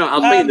 You know,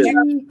 I'll tell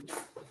you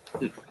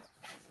this.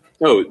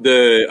 Oh,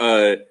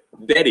 the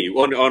Betty,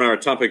 on our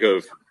topic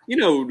of, you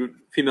know,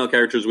 female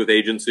characters with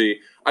agency,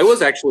 I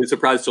was actually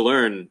surprised to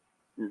learn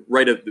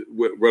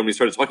when we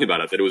started talking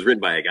about it that it was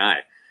written by a guy.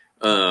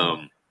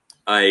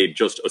 I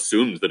just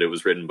assumed that it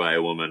was written by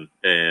a woman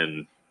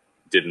and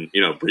didn't,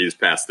 you know, breeze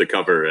past the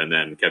cover and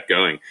then kept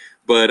going.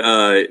 But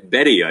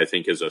Betty, I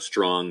think, is a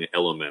strong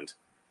element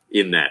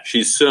in that.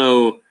 She's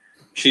so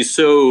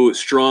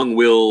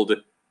strong-willed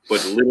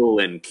but little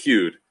and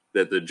cute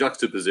that the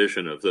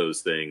juxtaposition of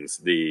those things,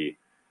 the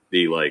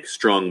like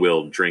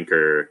strong-willed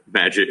drinker,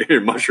 magic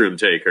mushroom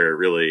taker,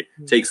 really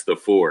takes the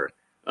fore.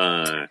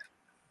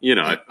 You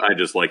know, I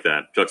just like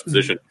that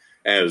juxtaposition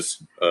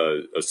as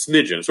a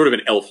smidgen, sort of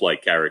an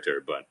elf-like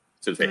character, but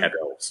since they have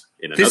elves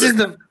in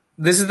another.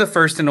 This is the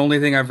first and only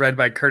thing I've read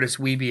by Curtis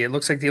Wiebe. It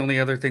looks like the only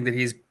other thing that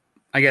he's,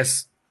 I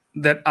guess,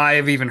 that I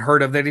have even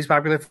heard of that he's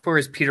popular for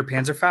is Peter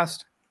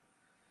Panzerfaust.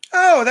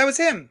 Oh, that was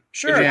him.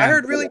 Sure. Yeah. I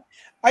heard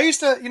I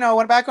used to, you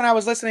know, back when I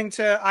was listening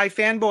to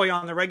iFanboy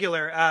on the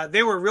regular,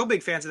 they were real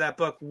big fans of that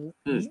book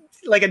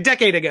like a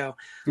decade ago.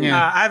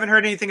 Yeah. I haven't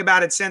heard anything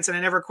about it since, and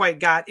I never quite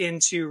got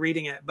into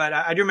reading it, but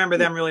I do remember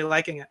them really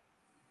liking it.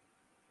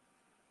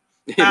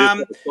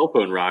 The cell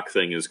phone rock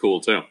thing is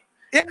cool too.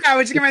 Yeah, I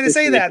was getting ready to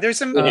say that. There's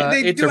some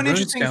they do an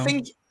interesting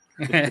thing.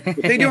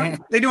 They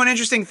do an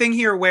interesting thing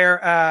here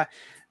where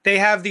they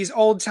have these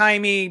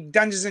old-timey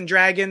Dungeons and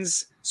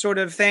Dragons sort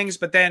of things,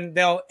 but then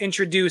they'll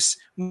introduce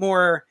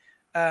more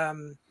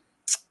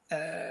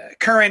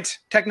current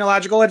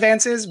technological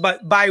advances,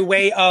 but by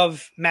way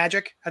of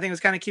magic. I think it was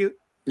kind of cute.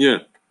 Yeah.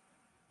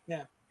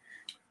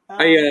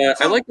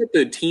 I like that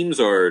the teams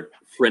are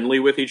friendly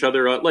with each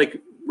other,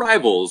 like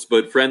rivals,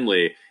 but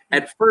friendly.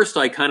 At first,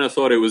 I kind of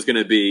thought it was going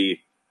to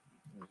be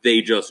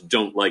they just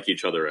don't like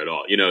each other at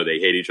all. You know, they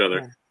hate each other.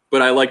 Yeah.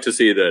 But I like to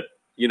see that,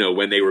 you know,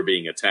 when they were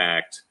being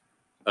attacked,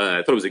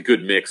 I thought it was a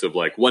good mix of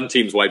like one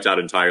team's wiped out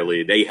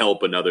entirely. They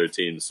help another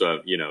team,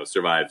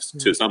 survives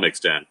to some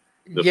extent.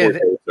 The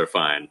forces are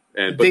fine,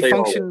 but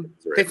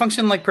they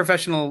function like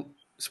professional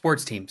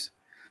sports teams.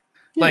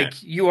 Yeah.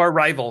 Like you are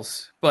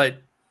rivals, but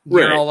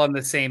you're all on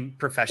the same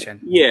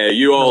profession. Yeah,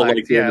 you all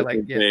like the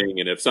same thing,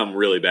 and if something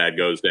really bad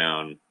goes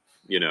down,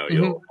 you know,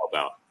 you'll help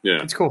out.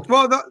 Yeah, it's cool.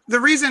 Well, the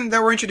reason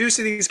that we're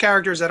introducing these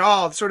characters at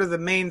all, sort of the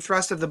main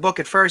thrust of the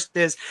book at first,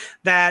 is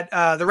that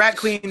the Rat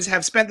Queens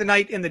have spent the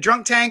night in the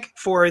drunk tank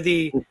for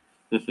the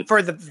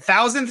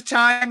 1,000th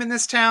time in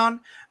this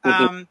town.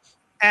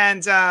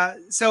 And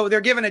so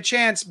they're given a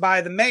chance by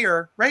the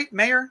mayor, right?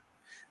 Mayor,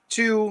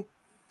 to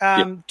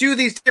do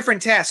these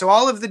different tasks. So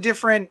all of the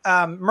different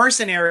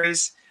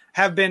mercenaries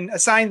have been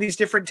assigned these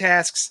different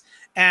tasks,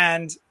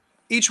 and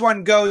each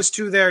one goes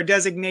to their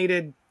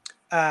designated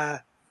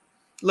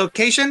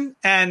location,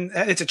 and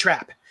it's a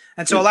trap.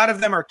 And so a lot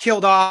of them are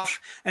killed off.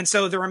 And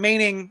so the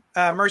remaining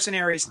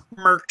mercenaries,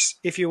 mercs,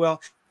 if you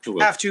will,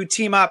 have to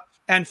team up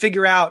and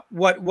figure out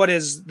what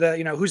is the,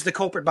 you know, who's the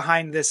culprit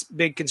behind this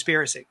big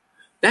conspiracy.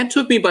 That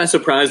took me by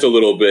surprise a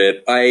little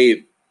bit.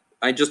 It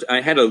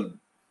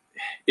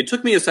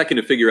took me a second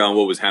to figure out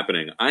what was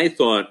happening. I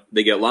thought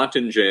they get locked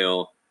in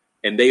jail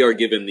and they are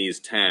given these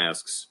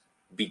tasks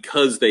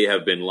because they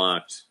have been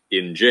locked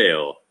in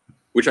jail,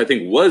 which I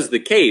think was the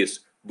case,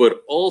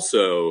 but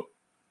also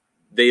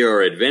they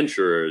are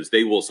adventurers.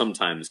 They will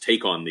sometimes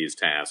take on these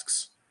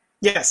tasks.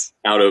 Yes.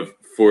 of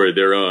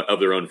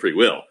their own free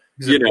will.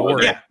 You know,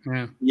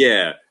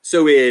 yeah.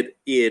 So it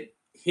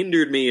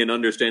hindered me in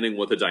understanding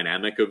what the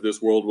dynamic of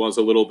this world was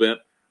a little bit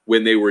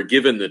when they were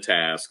given the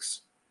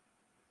tasks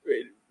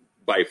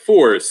by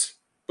force,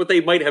 but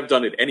they might have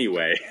done it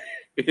anyway.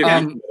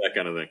 That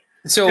kind of thing.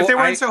 So if they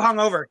weren't so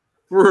hungover.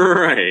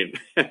 Right.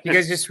 You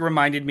guys just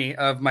reminded me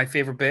of my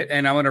favorite bit,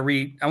 and I want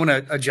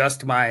to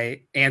adjust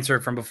my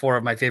answer from before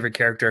of my favorite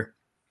character.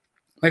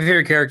 My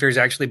favorite character is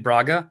actually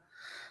Braga.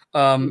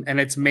 And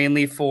it's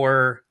mainly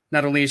for,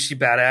 not only is she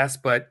badass,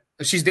 but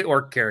she's the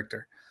orc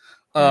character.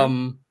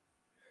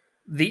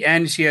 The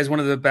end, she has one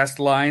of the best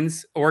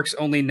lines. Orcs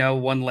only know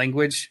one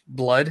language,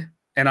 blood,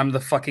 and I'm the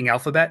fucking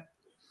alphabet.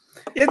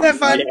 Isn't that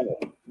fun?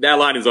 Yeah, that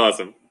line is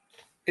awesome.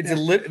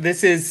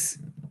 This is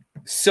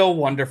so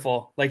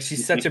wonderful. Like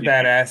she's such a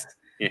badass,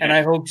 and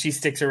I hope she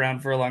sticks around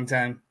for a long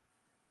time.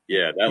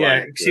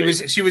 Yeah,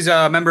 she was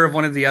a member of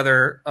one of the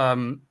other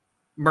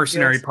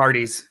mercenary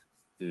parties.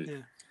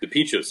 The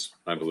Peaches,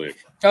 I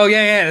believe. Oh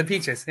yeah, the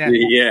Peaches. Yeah,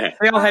 yeah.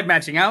 They all had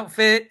matching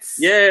outfits.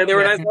 Yeah, they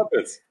were nice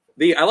outfits.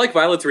 I like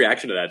Violet's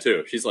reaction to that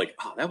too. She's like,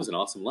 "Oh, that was an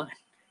awesome line,"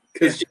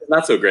 because she's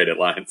not so great at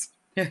lines.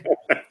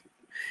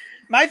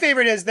 My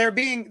favorite is they're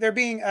being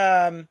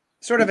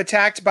sort of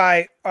attacked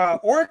by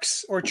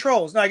orcs or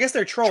trolls. No, I guess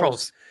they're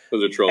trolls.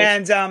 Those are trolls.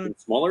 And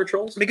smaller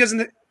trolls. Because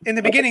in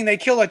the beginning they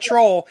kill a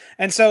troll,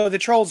 and so the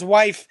troll's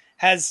wife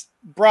has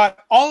brought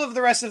all of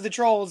the rest of the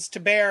trolls to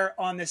bear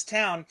on this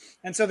town,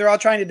 and so they're all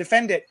trying to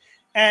defend it.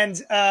 And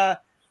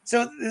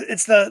so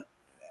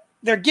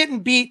they're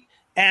getting beat,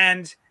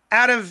 and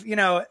out of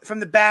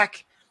from the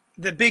back,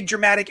 the big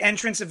dramatic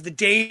entrance of the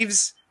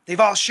Daves. They've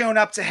all shown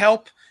up to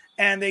help,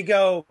 and they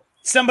go,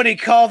 "Somebody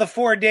call the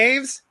 4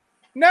 Daves."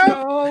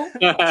 No.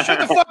 Shut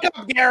the fuck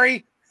up,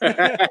 Gary.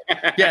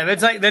 Yeah,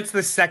 that's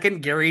the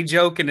second Gary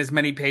joke in as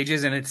many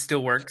pages, and it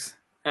still works.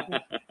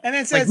 And then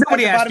it says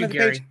nobody at the asked bottom you, of the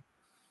Gary. page,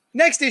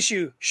 next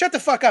issue, shut the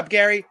fuck up,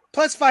 Gary.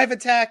 +5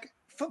 attack,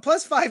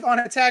 +5 on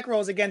attack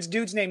rolls against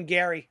dudes named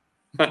Gary.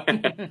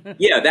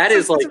 Yeah, that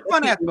is like a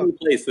fun that's the only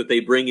place that they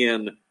bring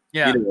in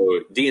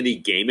D&D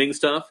gaming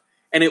stuff,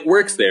 and it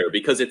works there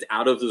because it's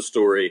out of the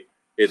story.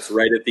 It's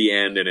right at the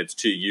end, and it's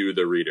to you,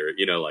 the reader.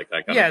 Like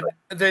that kind of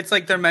thing. It's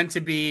like they're meant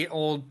to be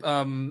old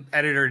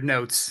editor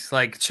notes.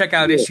 Like, check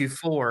out issue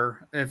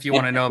 4 if you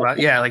want to know about.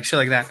 Yeah, like shit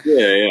like that.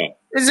 Yeah.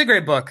 This is a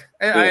great book.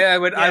 I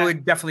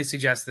would definitely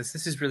suggest this.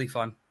 This is really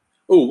fun.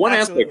 Oh, one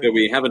aspect that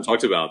we haven't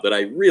talked about that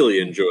I really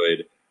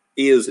enjoyed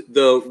is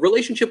the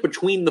relationship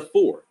between the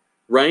 4.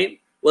 Right?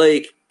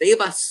 Like they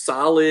have a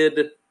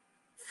solid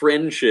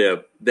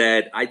friendship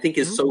that I think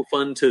is so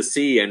fun to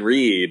see and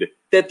read.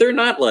 That they're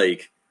not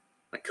like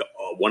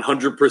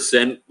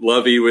 100%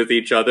 lovey with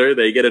each other.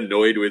 They get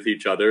annoyed with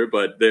each other,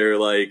 but they're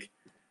like,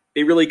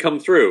 they really come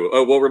through.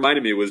 Oh, what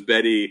reminded me was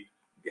Betty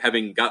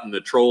having gotten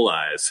the troll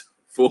eyes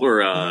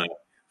for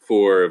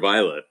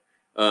Violet.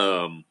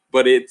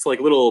 But it's like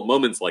little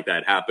moments like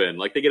that happen.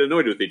 Like they get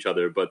annoyed with each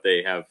other, but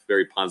they have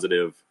very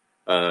positive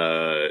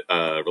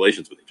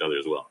relations with each other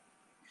as well.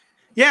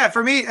 Yeah,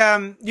 for me,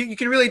 you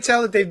can really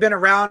tell that they've been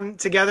around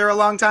together a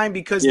long time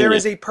because there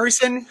is a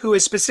person who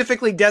is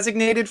specifically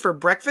designated for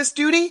breakfast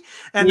duty,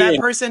 and that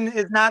person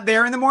is not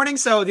there in the morning.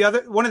 So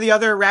one of the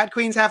other rat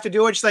queens have to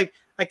do it. She's like,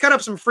 I cut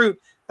up some fruit.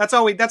 That's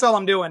all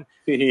I'm doing.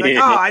 Like,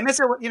 I miss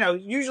her.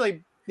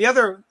 Usually the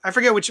other, I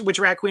forget which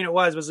rat queen it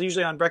was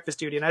usually on breakfast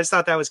duty, and I just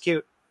thought that was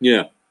cute.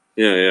 Yeah.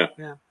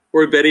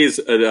 Or Betty's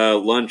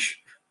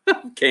lunch,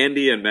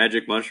 candy and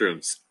magic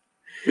mushrooms.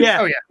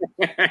 Yeah. Oh yeah.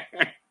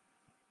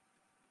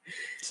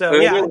 So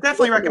yeah, I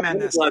definitely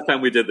recommend this. Last time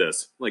we did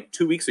this, like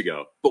 2 weeks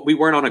ago, but we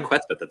weren't on a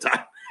quest at the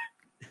time.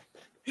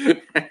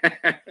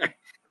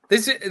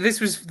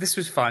 This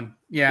was fun.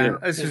 Yeah.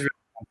 This was really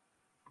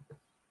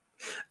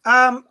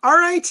fun. All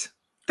right.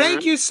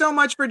 Thank you so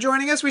much for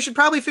joining us. We should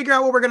probably figure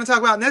out what we're going to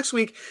talk about next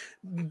week.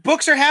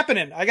 Books are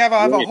happening. I have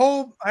a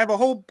whole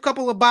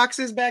couple of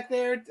boxes back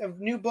there of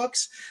new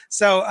books.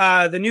 So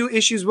the new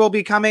issues will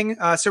be coming.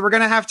 So we're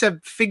going to have to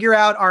figure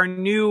out our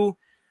new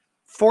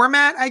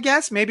format, I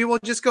guess. Maybe we'll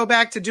just go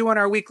back to doing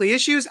our weekly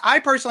issues. I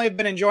personally have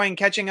been enjoying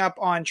catching up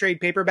on trade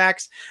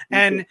paperbacks,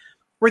 and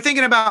we're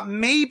thinking about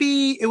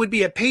maybe it would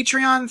be a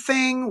Patreon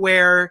thing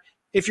where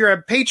if you're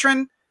a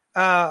patron,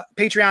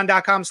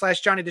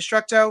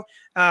 patreon.com/JohnnyDestructo,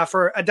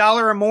 for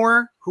 $1 or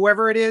more,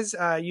 whoever it is,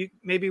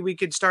 maybe we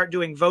could start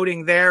doing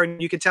voting there,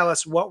 and you could tell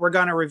us what we're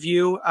going to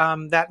review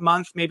that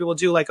month. Maybe we'll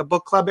do like a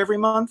book club every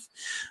month.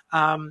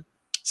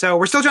 So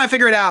we're still trying to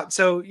figure it out.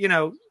 So,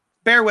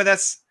 bear with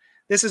us.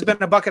 This has been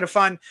a bucket of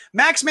fun.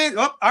 All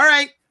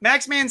right.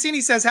 Max Mancini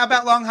says, how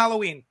about Long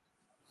Halloween?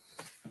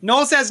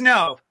 Noel says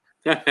no.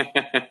 What's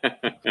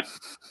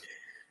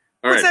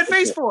that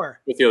face for?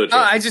 What's the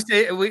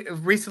other we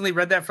recently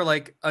read that for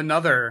like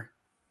another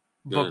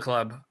book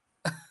club.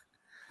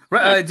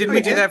 Didn't we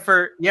do that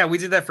for? Yeah, we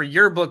did that for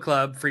your book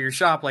club for your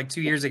shop like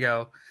 2 years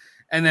ago,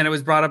 and then it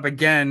was brought up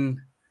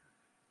again.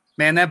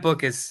 Man, that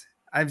book is.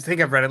 I think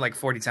I've read it like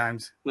 40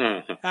 times.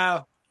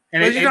 Oh.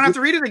 And you don't have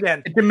to read it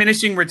again.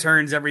 Diminishing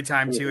returns every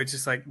time too. It's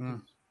just like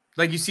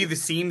you see the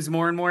seams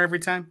more and more every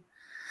time.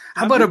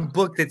 How about a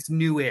book that's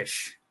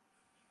newish?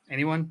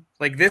 Anyone?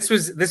 Like this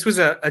was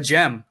a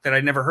gem that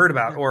I'd never heard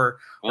about or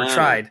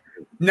tried.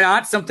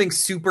 Not something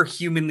super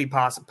humanly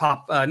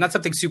not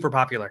something super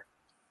popular.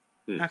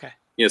 Okay.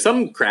 Yeah,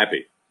 something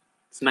crappy.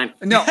 It's not.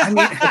 No,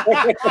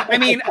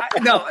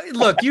 no.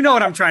 Look, you know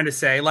what I'm trying to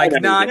say. Like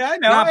not. I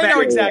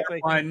know exactly.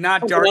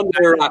 Not dark.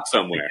 Under a rock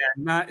somewhere.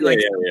 Not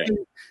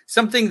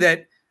something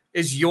that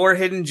is your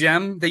hidden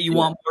gem that you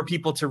want more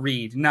people to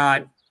read.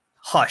 Not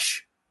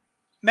Hush.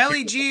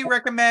 Melly G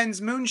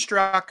recommends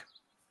Moonstruck.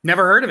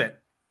 Never heard of it.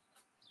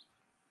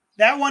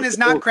 That one is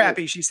not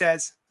crappy, she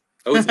says.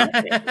 Oh, it's not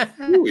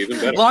crappy. Ooh, even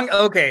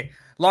better.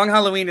 Long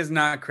Halloween is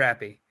not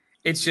crappy.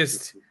 It's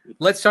just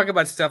let's talk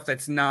about stuff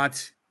that's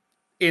not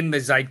in the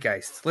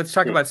zeitgeist. Let's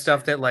talk about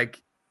stuff that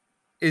like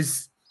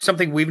is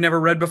something we've never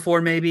read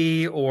before,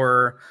 maybe,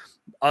 or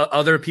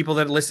other people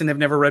that listen have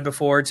never read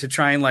before, to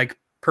try and like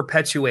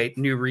perpetuate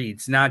new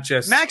reads, not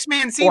just Max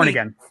Mancini. Born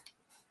Again.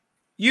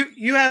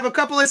 You have a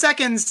couple of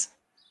seconds.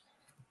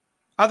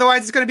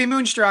 Otherwise, it's going to be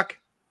Moonstruck.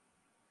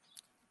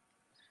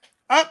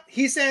 Oh,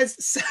 he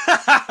says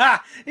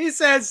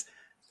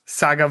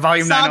Saga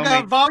Volume 9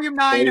 only. Volume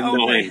 9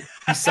 only.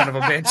 You son of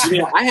a bitch.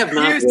 Yeah, I have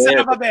not You read. son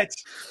of a bitch.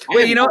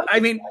 Wait, you know, I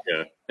mean,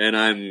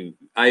 and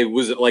I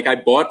was like, I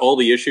bought all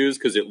the issues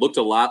because it looked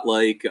a lot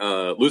like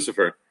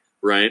Lucifer,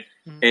 right?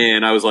 Mm-hmm.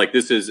 And I was like,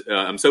 this is,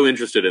 I'm so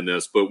interested in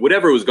this, but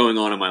whatever was going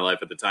on in my life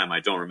at the time, I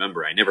don't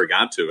remember. I never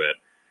got to it.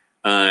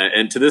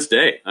 And to this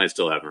day, I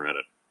still haven't read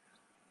it.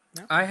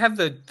 I have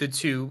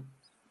the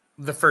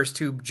first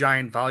two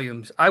giant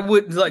volumes. I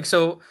would like,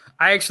 so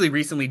I actually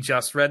recently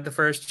just read the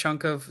first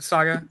chunk of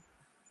Saga.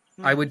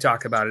 I would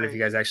talk about it if you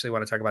guys actually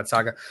want to talk about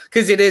Saga,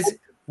 because it is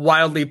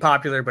wildly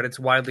popular, but it's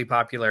wildly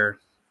popular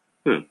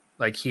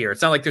like here.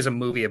 It's not like there's a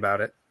movie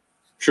about it.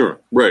 Sure.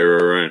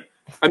 Right.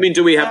 I mean,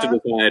 do we have to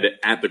decide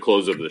at the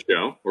close of the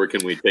show, or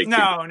can we take...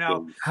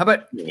 No. How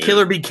about Kill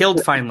or Be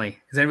Killed finally?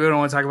 Does anybody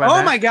want to talk about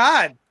that? Oh my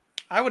God.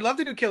 I would love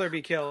to do Kill or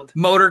Be Killed.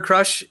 Motor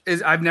Crush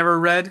I've never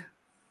read.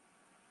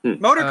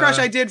 Motor Crush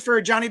I did for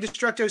Johnny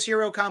Destructo's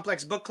Hero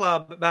Complex book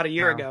club about a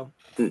year ago.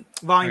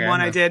 Volume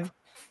 1 I did.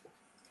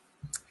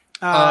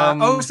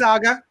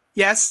 Saga.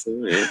 Yes.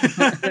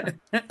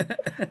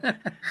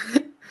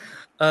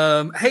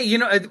 Hey, you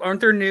know,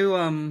 aren't there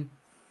new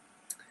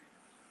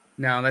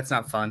no, that's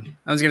not fun.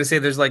 I was gonna say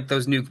there's like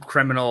those new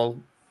criminal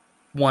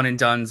one and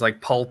dones like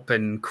Pulp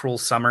and Cruel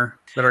Summer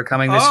that are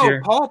coming this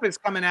year. Pulp is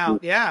coming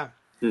out, yeah.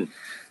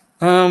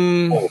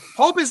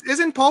 Pulp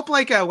isn't Pulp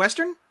like a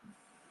Western?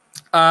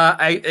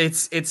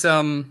 It's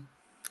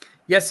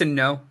yes and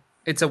no.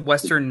 It's a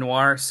Western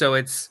noir, so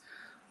it's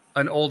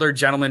an older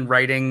gentleman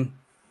writing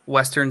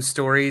Western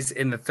stories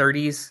in the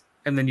 30s,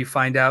 and then you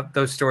find out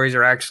those stories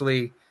are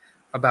actually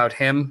about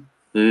him.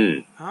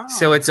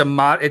 So it's a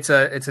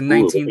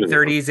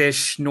 1930s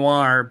ish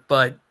noir,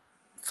 but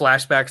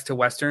flashbacks to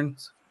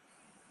Westerns.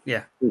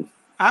 Yeah.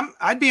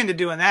 I'd be into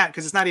doing that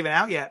because it's not even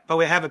out yet, but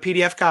we have a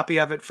PDF copy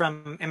of it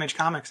from Image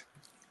Comics.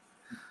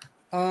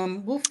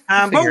 We'll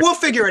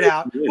figure it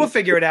out. We'll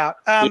figure it out.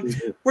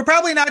 We're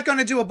probably not going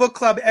to do a book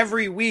club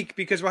every week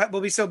because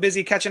we'll be so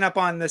busy catching up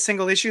on the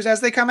single issues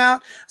as they come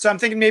out. So I'm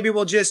thinking maybe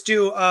we'll just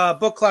do a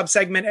book club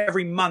segment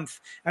every month,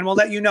 and we'll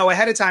let you know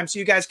ahead of time so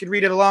you guys could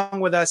read it along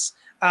with us,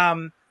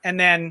 and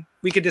then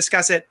we could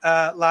discuss it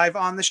live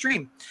on the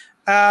stream.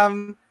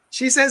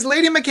 She says,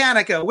 Lady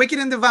Mechanica, Wicked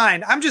and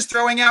Divine. I'm just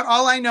throwing out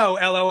all I know,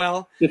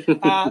 LOL.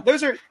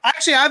 Those are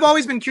actually, I've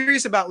always been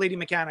curious about Lady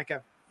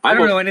Mechanica. I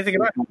don't know anything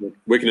about it.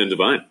 Wicked and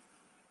Divine.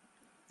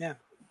 Yeah.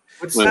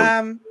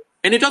 And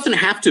it doesn't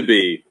have to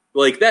be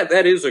like that.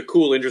 That is a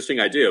cool, interesting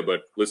idea,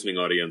 but listening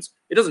audience,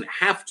 it doesn't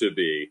have to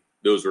be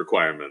those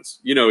requirements.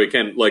 You know, it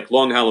can, like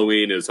Long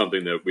Halloween is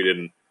something that we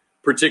didn't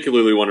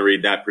particularly want to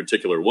read that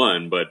particular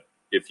one, but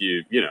if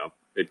you know,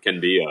 it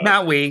can be.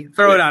 Not we.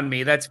 Throw it on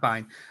me. That's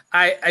fine.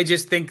 I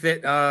just think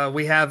that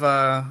we have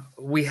a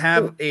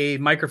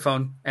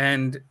microphone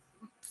and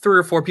 3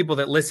 or 4 people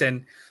that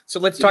listen. So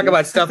let's talk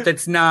about stuff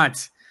that's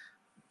not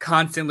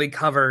constantly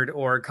covered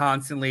or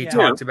constantly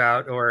talked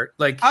about, or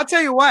like. I'll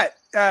tell you what.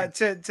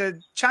 To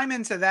chime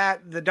into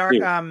that, the Dark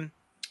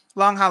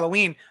Long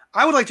Halloween.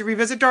 I would like to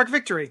revisit Dark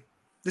Victory,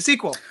 the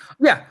sequel.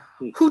 Yeah,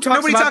 who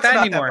talks about that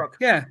anymore?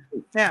 Yeah.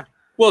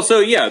 Well,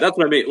 so that's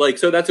what I mean. Like,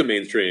 so that's a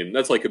mainstream.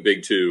 That's like a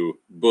big 2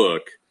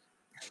 book.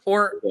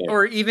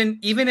 Or even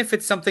if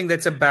it's something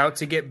that's about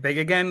to get big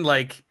again,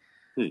 like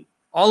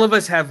all of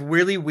us have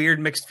really weird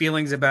mixed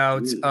feelings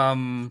about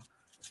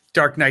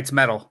Dark Knight's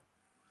Metal,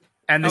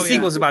 and the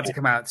sequel's about to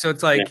come out. So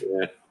it's like,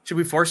 should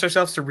we force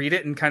ourselves to read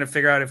it and kind of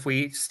figure out if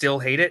we still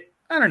hate it?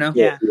 I don't know.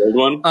 Yeah. The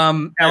old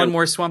one? Alan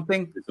Moore's Swamp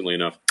Thing. Recently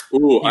enough.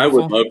 Ooh, I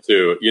would love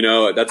to. You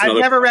know, that's another.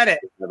 I've never read it.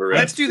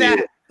 Let's do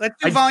that. Let's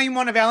do volume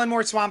 1 of Alan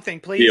Moore's Swamp Thing,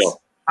 please.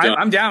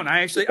 I'm down.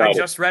 I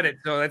just read it,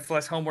 so that's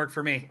less homework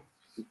for me.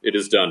 It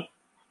is done.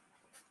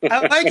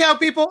 I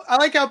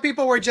like how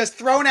people were just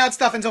throwing out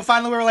stuff until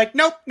finally we were like,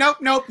 nope.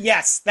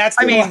 Yes, that's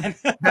the one.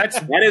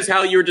 That is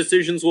how your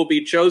decisions will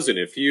be chosen.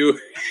 If you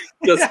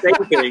just say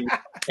things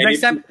and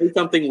if you say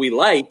something we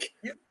like,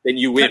 then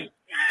you win.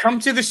 Come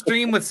to the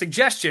stream with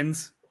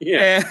suggestions,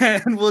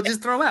 and we'll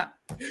just throw them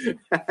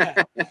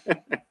out.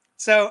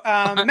 So,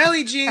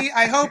 Melly G,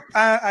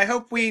 I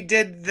hope we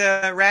did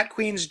the Rat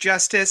Queens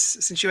justice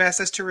since you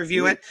asked us to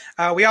review it.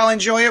 We all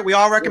enjoy it. We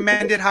all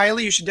recommend it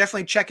highly. You should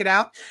definitely check it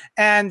out.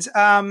 And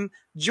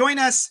join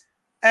us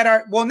at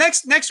our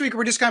next week.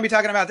 We're just going to be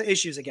talking about the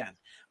issues again.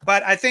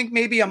 But I think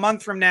maybe a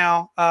month from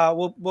now,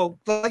 we'll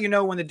let you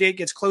know when the date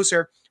gets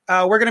closer.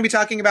 We're going to be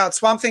talking about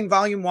Swamp Thing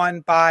Volume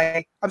 1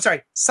 Saga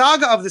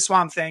of the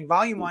Swamp Thing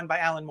Volume 1 by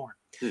Alan Moore.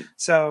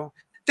 So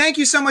thank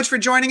you so much for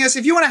joining us.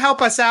 If you want to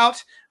help us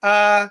out,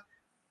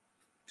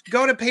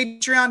 go to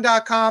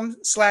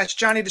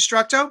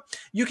patreon.com/JohnnyDestructo.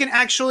 You can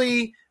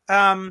actually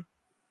go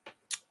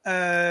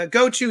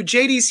to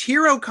JD's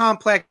Hero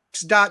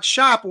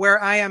Complex.shop,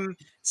 where I am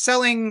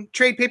selling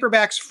trade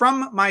paperbacks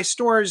from my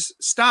store's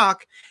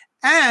stock,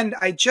 and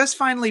I just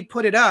finally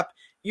put it up.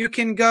 You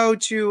can go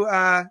to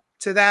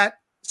that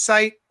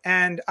site,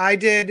 and I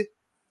did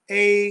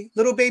a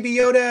little Baby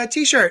Yoda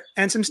t-shirt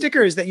and some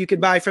stickers that you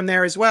could buy from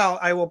there as well.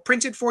 I will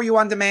print it for you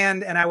on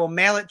demand, and I will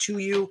mail it to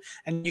you,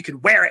 and you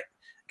could wear it,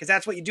 because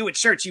that's what you do with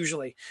shirts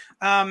usually.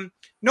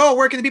 Noah,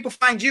 where can the people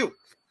find you?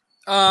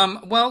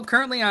 Well,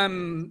 currently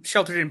I'm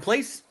sheltered in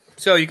place,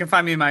 so you can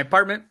find me in my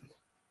apartment.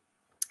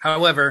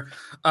 However,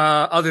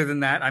 other than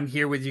that, I'm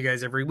here with you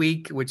guys every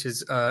week, which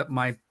is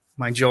my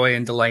joy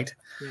and delight.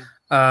 Yeah.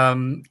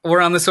 We're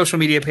on the social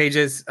media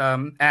pages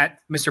at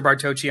Mr.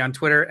 Bartocci on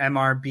Twitter,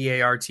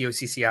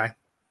 MrBartocci.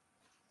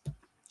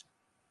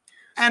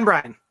 And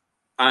Brian.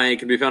 I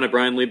can be found at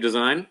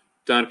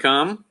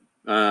brianliebdesign.com.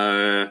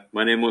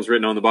 My name was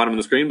written on the bottom of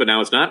the screen, but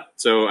now it's not.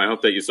 So I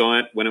hope that you saw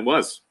it when it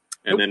was.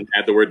 And then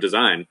add the word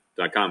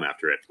design.com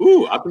after it.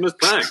 Ooh, Optimus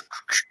Prime.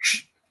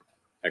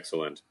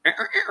 Excellent.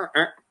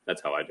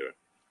 That's how I do it.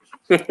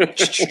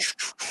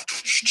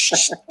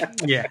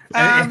 Yeah.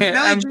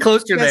 I'm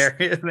closer there.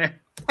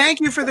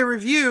 Thank you for the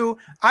review.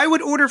 I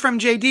would order from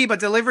JD, but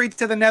delivery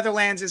to the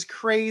Netherlands is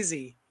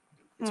crazy.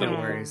 No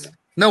worries.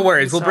 No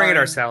worries. We'll bring it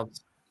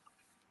ourselves.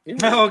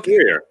 Yeah, okay.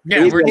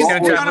 Yeah, we're just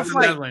going to travel to the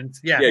Netherlands.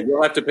 Yeah,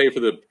 you'll have to pay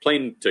for the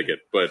plane ticket,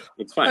 but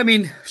it's fine. I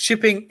mean,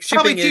 shipping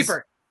probably is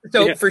cheaper.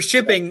 So for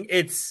shipping,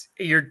 it's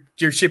you're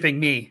shipping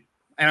me,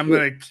 and I'm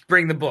going to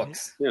bring the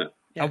books. Yeah.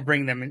 I'll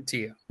bring them to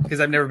you because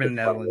I've never been in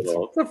the Netherlands.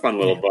 It's a fun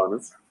little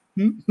bonus.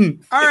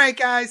 All right,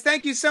 guys.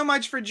 Thank you so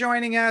much for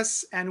joining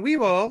us, and we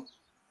will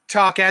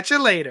talk at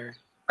you later.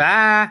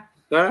 Bye.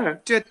 Bye.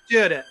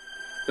 Da-da-da.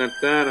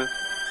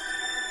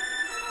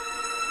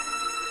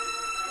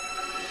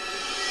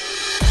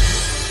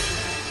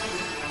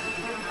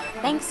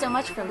 Thanks so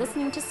much for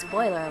listening to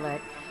Spoiler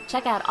Alert.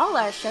 Check out all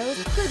our shows,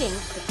 including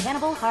the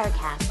Cannibal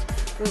Horrorcast,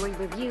 where we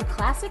review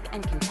classic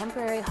and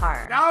contemporary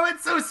horror. Oh,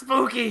 it's so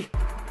spooky.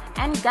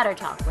 And Gutter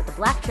Talk with the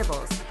Black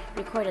Tribbles,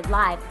 recorded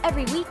live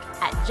every week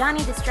at Johnny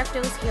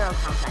Destructo's Hero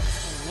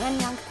Complex in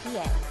Nanyang,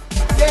 PA.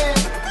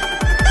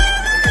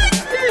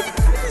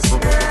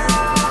 Yay!